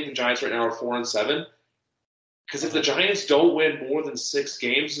 I think the Giants right now are 4-7. Because if the Giants don't win more than 6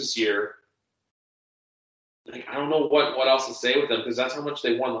 games this year, like I don't know what else to say with them because that's how much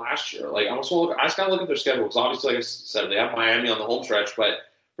they won last year. Like I just gotta look at their schedule because obviously, like I said, they have Miami on the home stretch, but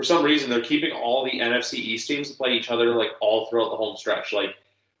for some reason they're keeping all the NFC East teams to play each other like all throughout the home stretch. Like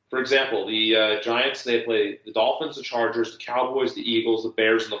for example, the Giants they play the Dolphins, the Chargers, the Cowboys, the Eagles, the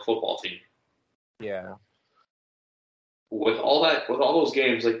Bears, and the football team. Yeah. With all those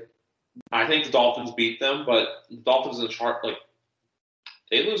games, like I think the Dolphins beat them, but the Dolphins in the chart like.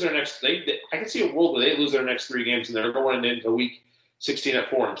 They lose their next. I can see a world where they lose their next 3 games and they're going into week 16 at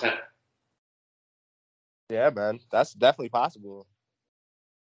 4-10. Yeah, man, that's definitely possible.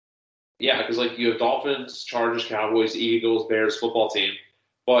 Yeah, because like you have Dolphins, Chargers, Cowboys, Eagles, Bears, football team.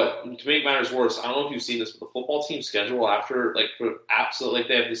 But to make matters worse, I don't know if you've seen this, but the football team schedule after absolutely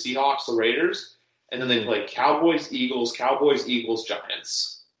they have the Seahawks, the Raiders, and then they play Cowboys, Eagles,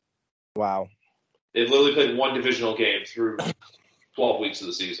 Giants. Wow. They've literally played one divisional game through 12 weeks of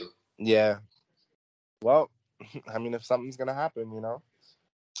the season. Yeah. Well, I mean, if something's gonna happen,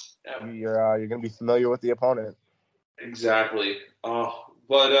 Yeah. you're gonna be familiar with the opponent. Exactly. Let's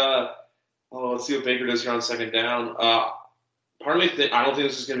see what Baker does here on second down. Part of me I don't think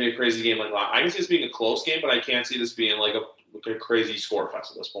this is going to be a crazy game like that. I can see this being a close game, but I can't see this being like a crazy score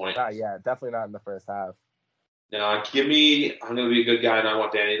fest at this point. Yeah, definitely not in the first half. Now, I'm going to be a good guy, and I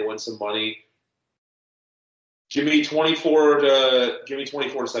want Danny to win some money. Give me 24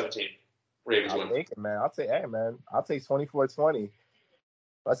 to 17. Ravens win. I'll take it, man. I'll take 24-20.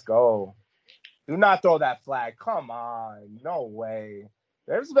 Let's go. Do not throw that flag. Come on. No way.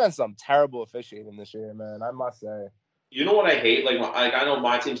 There's been some terrible officiating this year, man, I must say. You know what I hate? Like I know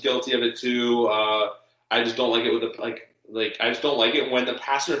my team's guilty of it too. I just don't like it with I just don't like it when the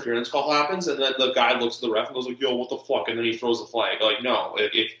pass interference call happens and then the guy looks at the ref and goes like, "Yo, what the fuck?" and then he throws the flag. Like, no,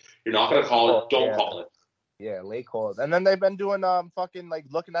 if you're not gonna call it, don't call it. Yeah, late calls. And then they've been doing fucking like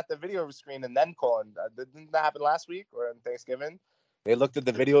looking at the video screen and then calling. Didn't that happen last week or on Thanksgiving? They looked at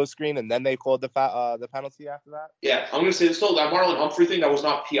the video screen and then they called the penalty after that. Yeah, I'm gonna say this still that Marlon Humphrey thing that was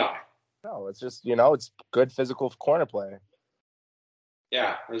not PI. No, it's just it's good physical corner play.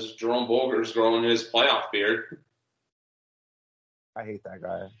 Yeah, there's Jerome Boger's growing his playoff beard. I hate that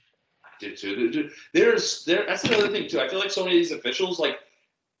guy. I did too. Dude, that's another thing too. I feel like so many of these officials like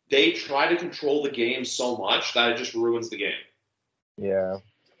they try to control the game so much that it just ruins the game. Yeah,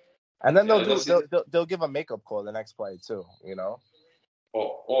 and then they'll give a makeup call the next play too.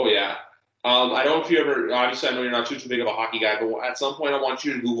 Oh yeah. I don't know if you ever. Obviously, I know you're not too big of a hockey guy, but at some point, I want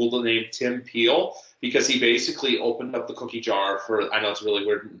you to Google the name Tim Peel because he basically opened up the cookie jar for. I know it's a really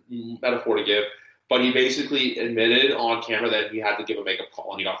weird metaphor to give, but he basically admitted on camera that he had to give a makeup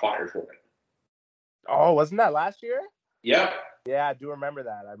call and he got fired for it. Oh, wasn't that last year? Yep. Yeah, I do remember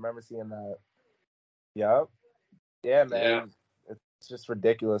that. I remember seeing that. Yep. Yeah, man. Yeah. It's just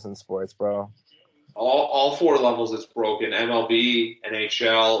ridiculous in sports, bro. All 4 levels it's broken. MLB,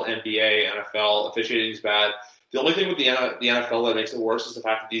 NHL, NBA, NFL. Officiating is bad. The only thing with the NFL that makes it worse is the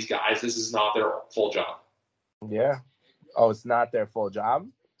fact that these guys, this is not their full job. Yeah. Oh, it's not their full job?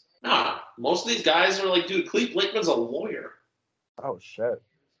 Nah, most of these guys are like, dude, Cleve Blakeman's a lawyer. Oh, shit.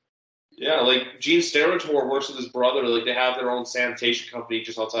 Yeah, like Gene Steratore works with his brother. Like they have their own sanitation company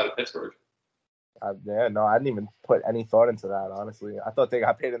just outside of Pittsburgh. Yeah, no, I didn't even put any thought into that, honestly. I thought they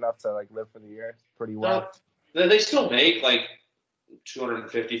got paid enough to, like, live for the year pretty well. They still make, like,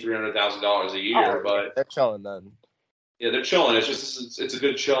 $250,000, $300,000 a year, but they're chilling then. Yeah, they're chilling. It's just it's a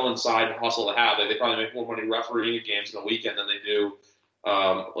good chilling side hustle to have. Like, they probably make more money refereeing games in the weekend than they do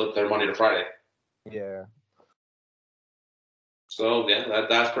with their Monday to Friday. Yeah. So yeah,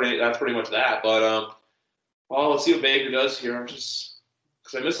 that's pretty much that. But well, let's see what Baker does here. I'm just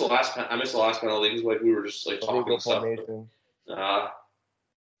because I missed the last penalty because like we were just like talking stuff. You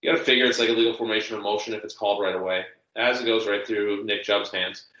got to figure it's like a legal formation or motion if it's called right away, as it goes right through Nick Chubb's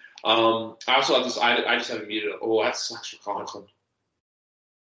hands. I also have this. I just have it muted. Oh, that sucks for Conklin.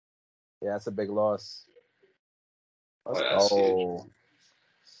 Yeah, that's a big loss. That's huge.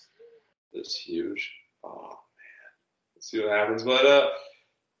 It's huge. Oh man, let's see what happens.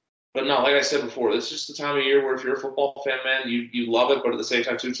 But no, like I said before, it's just the time of year where if you're a football fan, man, you love it. But at the same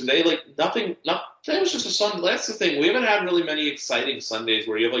time, too, today today was just a Sunday. That's the thing. We haven't had really many exciting Sundays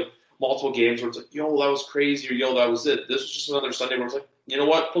where you have like multiple games where it's like, yo, that was crazy, or yo, that was it. This was just another Sunday where it's like, you know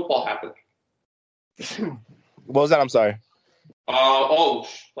what, football happened. What was that? I'm sorry. What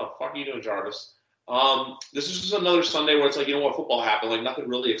the fuck are you doing, Jarvis? This is just another Sunday where it's like, you know what, football happened. Like nothing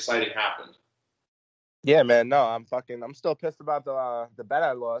really exciting happened. Yeah, man. No, I'm still pissed about the bet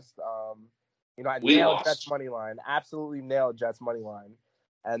I lost. I nailed Jets money line. Absolutely nailed Jets money line.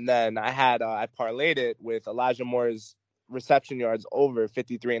 And then I parlayed it with Elijah Moore's reception yards over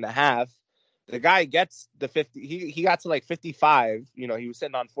 53.5. The guy gets the 50. He got to like 55. He was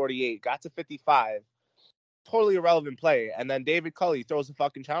sitting on 48. Got to 55. Totally irrelevant play. And then David Culley throws a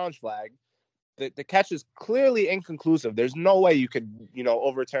fucking challenge flag. The catch is clearly inconclusive. There's no way you could,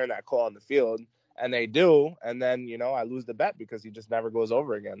 overturn that call on the field. And they do. And then, I lose the bet because he just never goes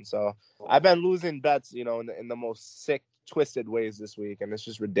over again. So I've been losing bets, in the most sick, twisted ways this week. And it's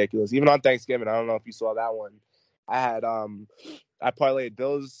just ridiculous. Even on Thanksgiving, I don't know if you saw that one. I parlayed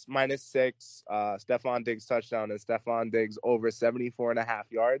Bills -6, Stephon Diggs touchdown, and Stephon Diggs over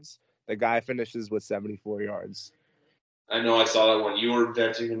 74.5 yards. The guy finishes with 74 yards. I know I saw that one. You were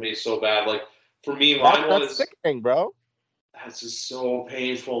venting to me so bad. Like, for me, mine was... That's sickening, bro. That's just so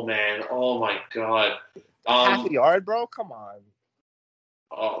painful, man. Oh, my God. Half a yard, bro? Come on.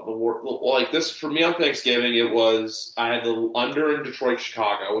 This, for me on Thanksgiving, it was... I had the under in Detroit,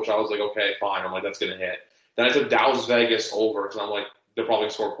 Chicago, which I was like, okay, fine. I'm like, that's going to hit. Then I took Dallas, Vegas over because I'm like, they're probably going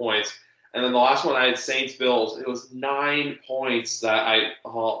to score points. And then the last one, I had Saints, Bills. It was 9 points that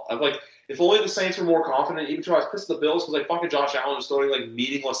I'm like... If only the Saints were more confident, even though I was pissed at the Bills because like fucking Josh Allen was throwing like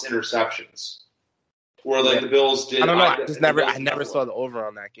meaningless interceptions. Where like the Bills did. I don't know. I never saw the over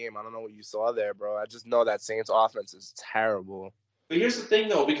on that game. I don't know what you saw there, bro. I just know that Saints offense is terrible. But here's the thing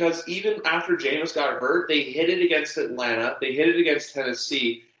though, because even after Jameis got hurt, they hit it against Atlanta, they hit it against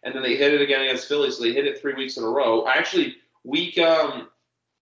Tennessee, and then they hit it again against Philly. So they hit it 3 weeks in a row. I actually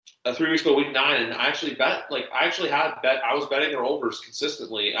 3 weeks ago, week 9, and I actually I was betting their overs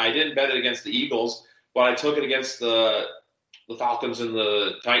consistently. I didn't bet it against the Eagles, but I took it against the Falcons and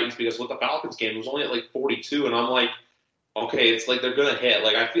the Titans because with the Falcons game, it was only at like 42, and I'm like, okay, it's like they're gonna hit.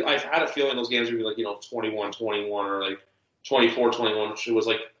 Like I've had a feeling those games would be like 21-21 or like 24-21, which was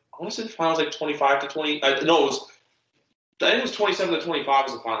like I want to say the final was like 25-20. I think it was 27-25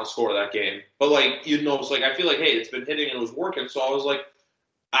 was the final score of that game. But like it's like I feel like hey, it's been hitting and it was working, so I was like.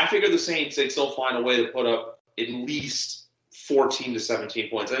 I figured the Saints, they'd still find a way to put up at least 14 to 17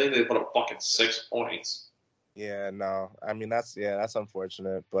 points. I think they put up fucking 6 points. Yeah, no. I mean, that's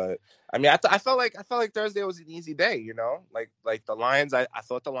unfortunate. But, I mean, I felt like Thursday was an easy day, Like the Lions, I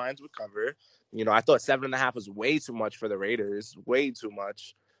thought the Lions would cover. I thought 7.5 was way too much for the Raiders. Way too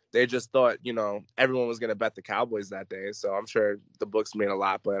much. They just thought, everyone was going to bet the Cowboys that day. So I'm sure the books made a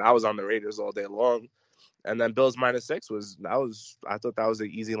lot. But I was on the Raiders all day long. And then Bills -6 I thought that was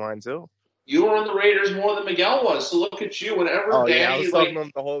an easy line too. You were on the Raiders more than Miguel was, so look at you. Whenever I was talking to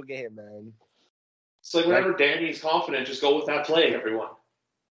him the whole game, man. It's like whenever Danny's confident, just go with that play, everyone.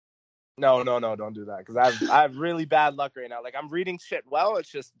 No, don't do that because I have really bad luck right now. Like I'm reading shit well, it's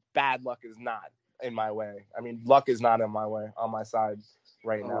just bad luck is not in my way. I mean, luck is not in my way on my side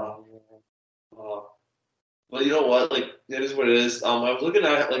right now. Well, you know what? Like, it is what it is. I was looking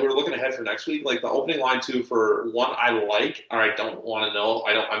at we're looking ahead for next week. Like the opening line too for one I like, or I don't want to know.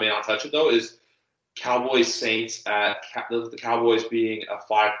 I may not touch it though. Is Cowboys Saints at the Cowboys being a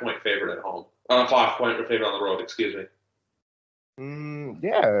 5-point favorite at home. On a 5-point favorite on the road, excuse me.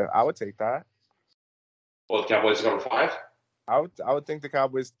 Yeah, I would take that. Well, the Cowboys cover 5? I would think the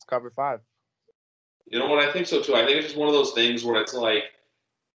Cowboys cover 5. You know what? I think so too. I think it's just one of those things where it's like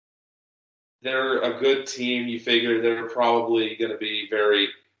they're a good team. You figure they're probably going to be very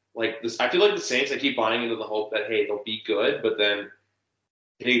like this. I feel like the Saints. I keep buying into the hope that hey, they'll be good, but then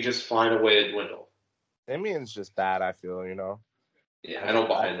they just find a way to dwindle. Damien's just bad. I feel Yeah, I don't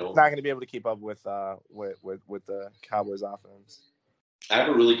buy it. He's No, not going to be able to keep up with the Cowboys offense. I have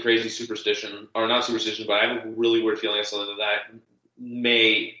a really crazy superstition, or not superstition, but I have a really weird feeling of something that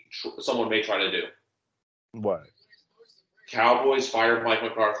someone may try to do. What? Cowboys fire Mike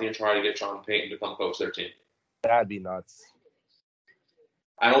McCarthy and try to get Sean Payton to come coach their team. That'd be nuts.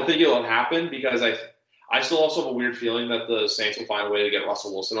 I don't think it'll happen because I still also have a weird feeling that the Saints will find a way to get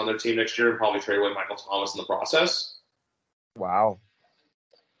Russell Wilson on their team next year and probably trade away Michael Thomas in the process. Wow.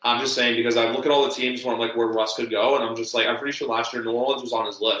 I'm just saying because I look at all the teams where I'm like where Russ could go, and I'm just like I'm pretty sure last year New Orleans was on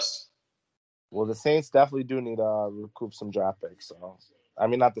his list. Well, the Saints definitely do need to recoup some draft picks. So, I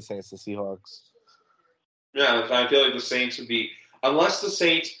mean, not the Saints, the Seahawks. Yeah, I feel like the Saints would be unless the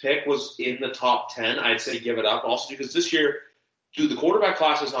Saints pick was in the top 10, I'd say give it up. Also because this year, dude, the quarterback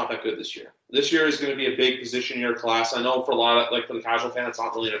class is not that good this year. This year is going to be a big position year class. I know for a lot of for the casual fan, it's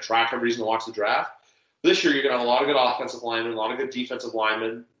not really an attractive reason to watch the draft. This year, you're going to have a lot of good offensive linemen, a lot of good defensive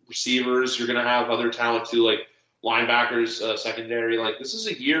linemen, receivers. You're going to have other talent too, like linebackers, secondary. Like this is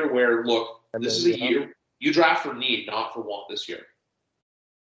a year where this is a year you draft for need, not for want. This year.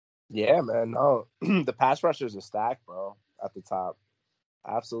 Yeah, man. No, the pass rushers are stacked, bro. At the top,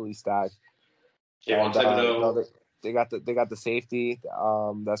 absolutely stacked. And they got the safety.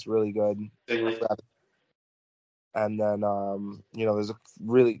 That's really good. And then there's a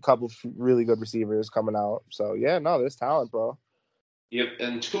couple really good receivers coming out. So yeah, no, there's talent, bro. Yep,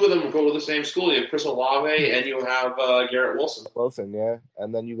 and 2 of them go to the same school. You have Chris Olave and you have Garrett Wilson. Wilson, yeah.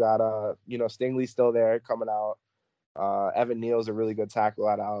 And then you got Stingley's still there coming out. Evan Neal's a really good tackle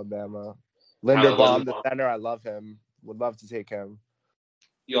out of Alabama. Linderbaum, the center, I love him. Would love to take him.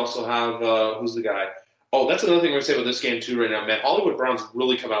 You also have who's the guy? Oh, that's another thing I'm going to say about this game too right now, man. Hollywood Brown's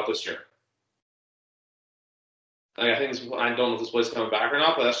really come out this year. I don't know if this play's coming back or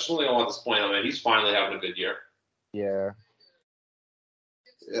not, but that's just something I want to point out, man. He's finally having a good year. Yeah.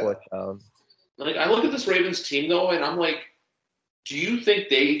 Like I look at this Ravens team though, and I'm like, do you think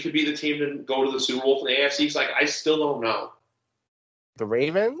they could be the team to go to the Super Bowl for the AFC? Because I still don't know. The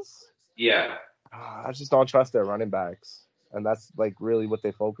Ravens? Yeah. I just don't trust their running backs, and that's like really what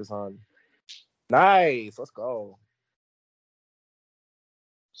they focus on. Nice, let's go.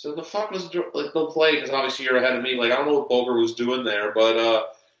 So the fuck was they'll play because obviously you're ahead of me. Like I don't know what Boger was doing there,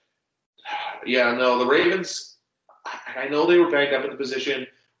 but yeah, no, the Ravens. I know they were banged up in the position.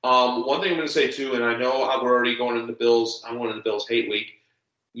 One thing I'm going to say too, and I know we're already going into Bills. I'm going into Bills hate week.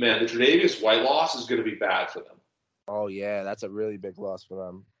 Man, the Tre'Davious White loss is going to be bad for them. Oh yeah, that's a really big loss for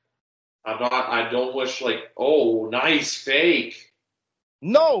them. I don't wish nice fake.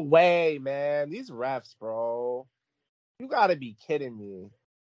 No way, man. These refs, bro. You got to be kidding me.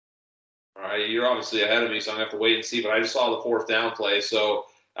 All right, you're obviously ahead of me, so I'm going to have to wait and see. But I just saw the 4th down play, so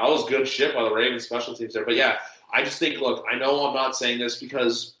that was good shit by the Ravens special teams there. But yeah, I just think, look, I know I'm not saying this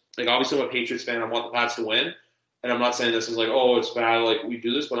because, obviously I'm a Patriots fan. I want the Pats to win. And I'm not saying this as it's bad, we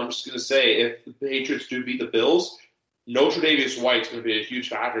do this. But I'm just going to say, if the Patriots do beat the Bills, no Tre'Davious White's going to be a huge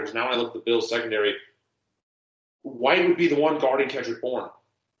factor. Because now when I look at the Bills secondary, White would be the one guarding Kendrick Bourne.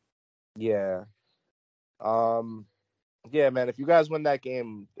 Yeah. Yeah, man, if you guys win that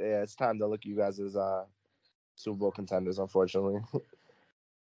game, yeah, it's time to look at you guys as Super Bowl contenders, unfortunately.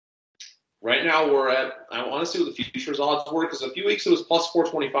 Right now I want to see what the futures odds were, because a few weeks it was plus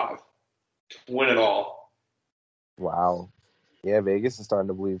 425 to win it all. Wow. Yeah, Vegas is starting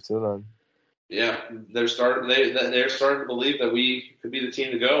to believe too then. Yeah, they're starting to believe that we could be the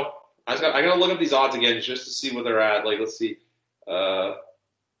team to go. I got to look up these odds again just to see where they're at. Let's see.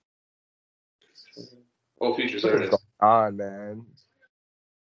 Futures, there it is. What's going on, man?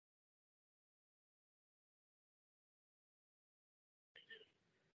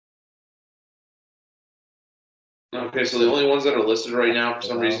 Okay, so the only ones that are listed right now for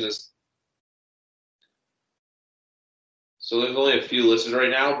some reason is. So there's only a few listed right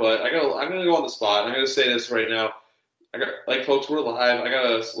now, but I'm gonna go on the spot. I'm gonna say this right now. Folks, we're live. I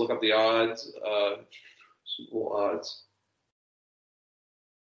gotta look up the odds. Super Bowl odds.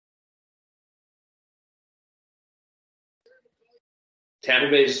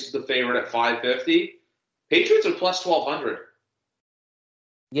 Tampa Bay's the favorite at 550. Patriots are plus 1,200.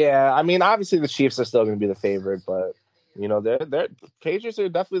 Yeah, I mean, obviously the Chiefs are still going to be the favorite, but You know, they're Patriots are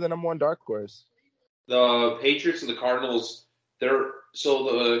definitely the number one dark horse. The Patriots and the Cardinals,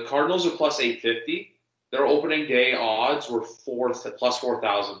 the Cardinals are plus 850. Their opening day odds were plus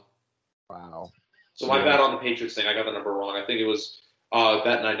 4,000. Wow. So my bet on the Patriots thing, I got the number wrong. I think it was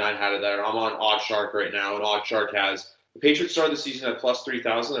Bet99 had it there. I'm on OddsShark right now, and OddsShark has the Patriots started the season at plus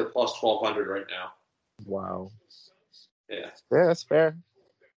 3,000. They're plus 1,200 right now. Wow. Yeah, that's fair.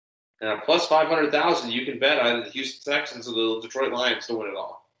 And at plus 500,000, you can bet on the Houston Texans or the Detroit Lions to win it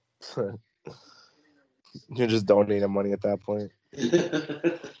all. You're just donating money at that point.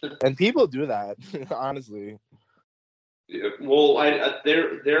 And people do that, honestly. Yeah, well,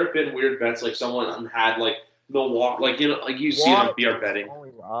 there have been weird bets, like someone had like Milwaukee, like you see it on BR betting. What's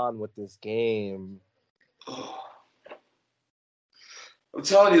going on with this game? I'm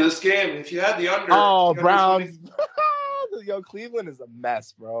telling you, this game, if you had the under. Oh, Browns. Yo, Cleveland is a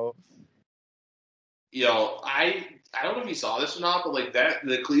mess, bro. Yo, I don't know if you saw this or not, but like that,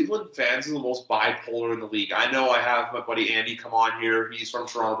 the Cleveland fans are the most bipolar in the league. I know I have my buddy Andy come on here. He's from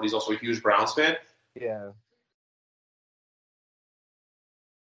Toronto, but he's also a huge Browns fan. Yeah.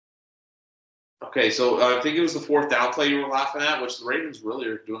 Okay, so I think it was the fourth down play you were laughing at, which the Ravens really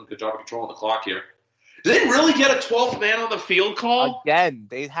are doing a good job of controlling the clock here. Did they really get a 12th man on the field call? Again,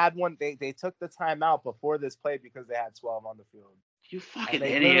 they had one. They took the timeout before this play because they had 12 on the field. You fucking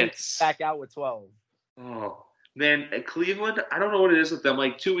idiots! Back out with 12. Oh man, at Cleveland, I don't know what it is with them.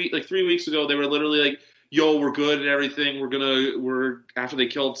 Like 3 weeks ago, they were literally like, "Yo, we're good and everything. We're after they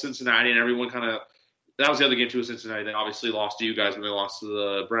killed Cincinnati and everyone kind of that was the other game too. Cincinnati, they obviously lost to you guys when they lost to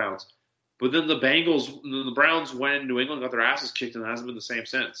the Browns. But then the Browns went New England got their asses kicked and it hasn't been the same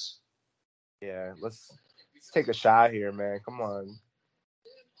since. Yeah, let's take a shot here, man. Come on.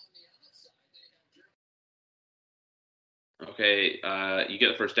 Okay, you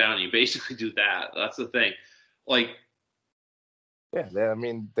get the first down, and you basically do that. That's the thing. Like, yeah,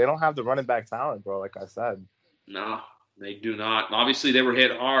 they don't have the running back talent, bro. Like I said, no, they do not. Obviously, they were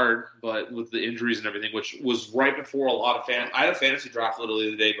hit hard, but with the injuries and everything, which was right before a lot of I had a fantasy draft literally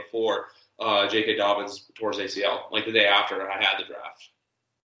the day before J.K. Dobbins tore his ACL, like the day after I had the draft.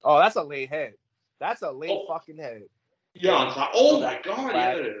 Oh, that's a late hit. That's a late fucking hit. Yeah. Oh my God,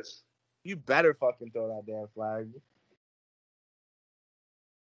 yeah, it is. You better fucking throw that damn flag.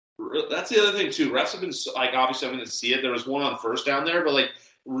 That's the other thing too. Refs have been like obviously I'm going to see it. There was one on first down there, but like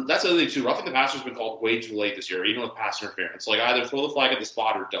that's the other thing too. Roughing the passer has been called way too late this year, even with pass interference. Like either throw the flag at the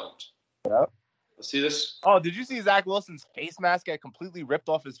spot or don't. Yep. Let's see this. Oh, did you see Zach Wilson's face mask get completely ripped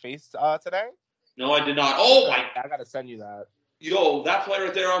off his face today? No, I did not. Oh my! I gotta send you that. Yo, that play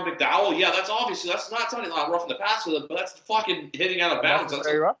right there on McDowell. Yeah, that's obviously that's not roughing the passer, but that's fucking hitting out of bounds. That's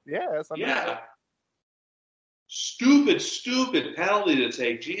very rough. Yeah, that's Stupid penalty to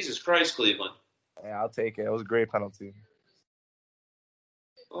take. Jesus Christ, Cleveland. Yeah, I'll take it. It was a great penalty.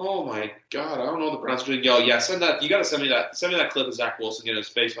 Oh my God, I don't know what the Browns are doing. Yo, yeah, send that. You got to send me that. Send me that clip of Zach Wilson getting his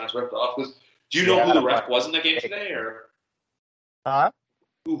face mask ripped off. Do you know who the ref was in the game today, or? Huh?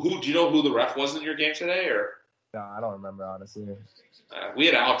 Who do you know who the ref was in your game today, or? No, I don't remember honestly. We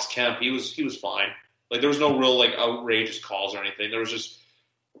had Alex Kemp. He was fine. Like there was no real like outrageous calls or anything. There was just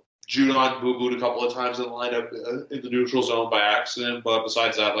Judon boo-booed a couple of times in the lineup in the neutral zone by accident. But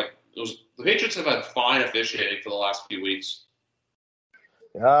besides that, like the Patriots have had fine officiating for the last few weeks.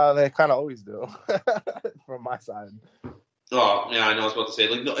 Yeah, they kind of always do. From my side. Oh yeah, I know. I was about to say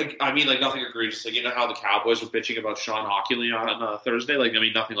nothing egregious. Like you know how the Cowboys were bitching about Sean Hockley on Thursday. Like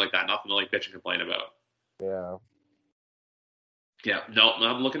nothing like that. Nothing to like bitch and complain about. Yeah. Yeah. No,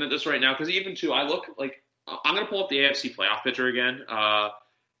 I'm looking at this right now because even too, I look like I'm gonna pull up the AFC playoff picture again.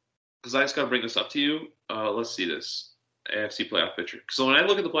 Because I just got to bring this up to you. Let's see this AFC playoff picture. So when I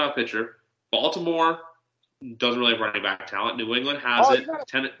look at the playoff picture, Baltimore doesn't really have running back talent. New England has it. You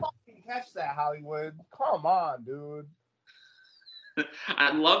gotta fucking catch that, Hollywood. Come on, dude.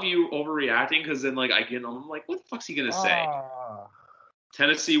 I love you overreacting because then I'm like, what the fuck's he gonna say?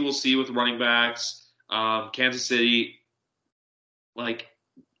 Tennessee, we'll see with running backs. Kansas City, like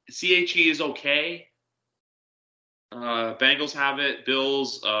CHE is okay. Bengals have it.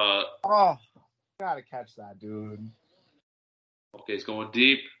 Bills. Gotta catch that, dude. Okay, he's going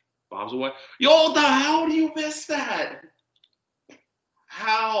deep. Bombs away. Yo, how do you miss that?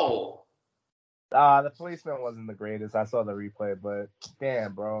 How? The placement wasn't the greatest. I saw the replay, but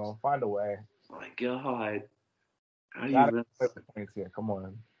damn, bro, find a way. My God, how do you miss the points here? Come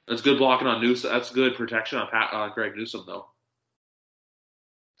on. That's good blocking on Newsom. That's good protection on Greg Newsom, though.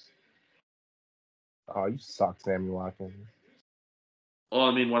 Oh, you suck, Sammy Watkins. Well,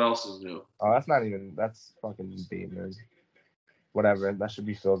 I mean, what else is new? Oh, that's fucking Bateman. Whatever, that should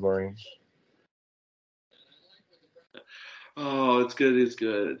be field goal range. Oh, it's good. It's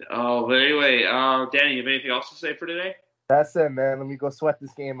good. Oh, but anyway, Danny, you have anything else to say for today? That's it, man. Let me go sweat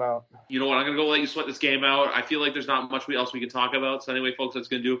this game out. You know what? I'm going to go let you sweat this game out. I feel like there's not much else we can talk about. So anyway, folks, that's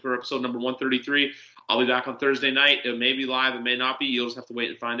going to do it for episode number 133. I'll be back on Thursday night. It may be live. It may not be. You'll just have to wait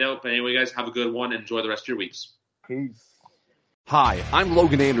and find out. But anyway, guys, have a good one and enjoy the rest of your weeks. Peace. Hi, I'm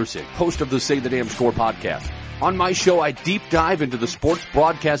Logan Anderson, host of the Say the Damn Score podcast. On my show, I deep dive into the sports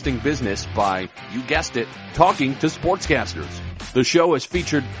broadcasting business by, you guessed it, talking to sportscasters. The show has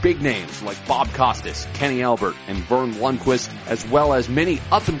featured big names like Bob Costas, Kenny Albert, and Vern Lundquist, as well as many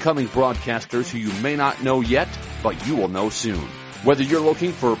up-and-coming broadcasters who you may not know yet, but you will know soon. Whether you're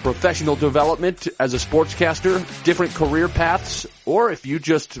looking for professional development as a sportscaster, different career paths, or if you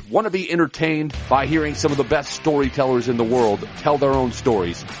just want to be entertained by hearing some of the best storytellers in the world tell their own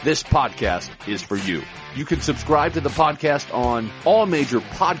stories, this podcast is for you. You can subscribe to the podcast on all major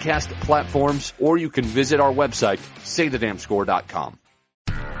podcast platforms, or you can visit our website, saythedamnscore.com.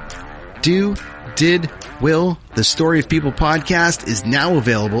 Will, the Story of People podcast is now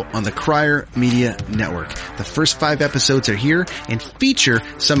available on the Crier Media Network. The first 5 episodes are here and feature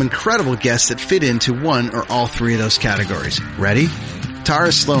some incredible guests that fit into one or all 3 of those categories. Ready?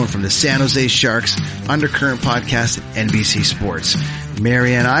 Tara Sloan from the San Jose Sharks Undercurrent podcast at NBC Sports.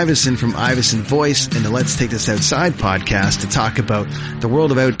 Marianne Iverson from Iverson Voice and the Let's Take This Outside podcast to talk about the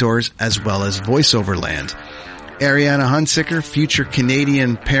world of outdoors as well as voiceover land. Ariana Hunsicker, future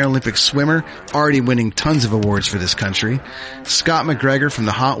Canadian Paralympic swimmer, already winning tons of awards for this country. Scott McGregor from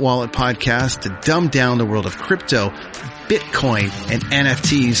the Hot Wallet podcast to dumb down the world of crypto, Bitcoin, and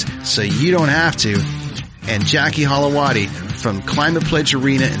NFTs so you don't have to. And Jackie Holowati from Climate Pledge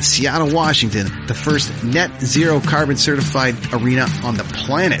Arena in Seattle, Washington, the first net zero carbon certified arena on the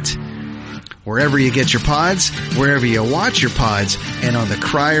planet. Wherever you get your pods, wherever you watch your pods, and on the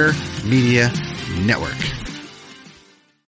Crier Media Network.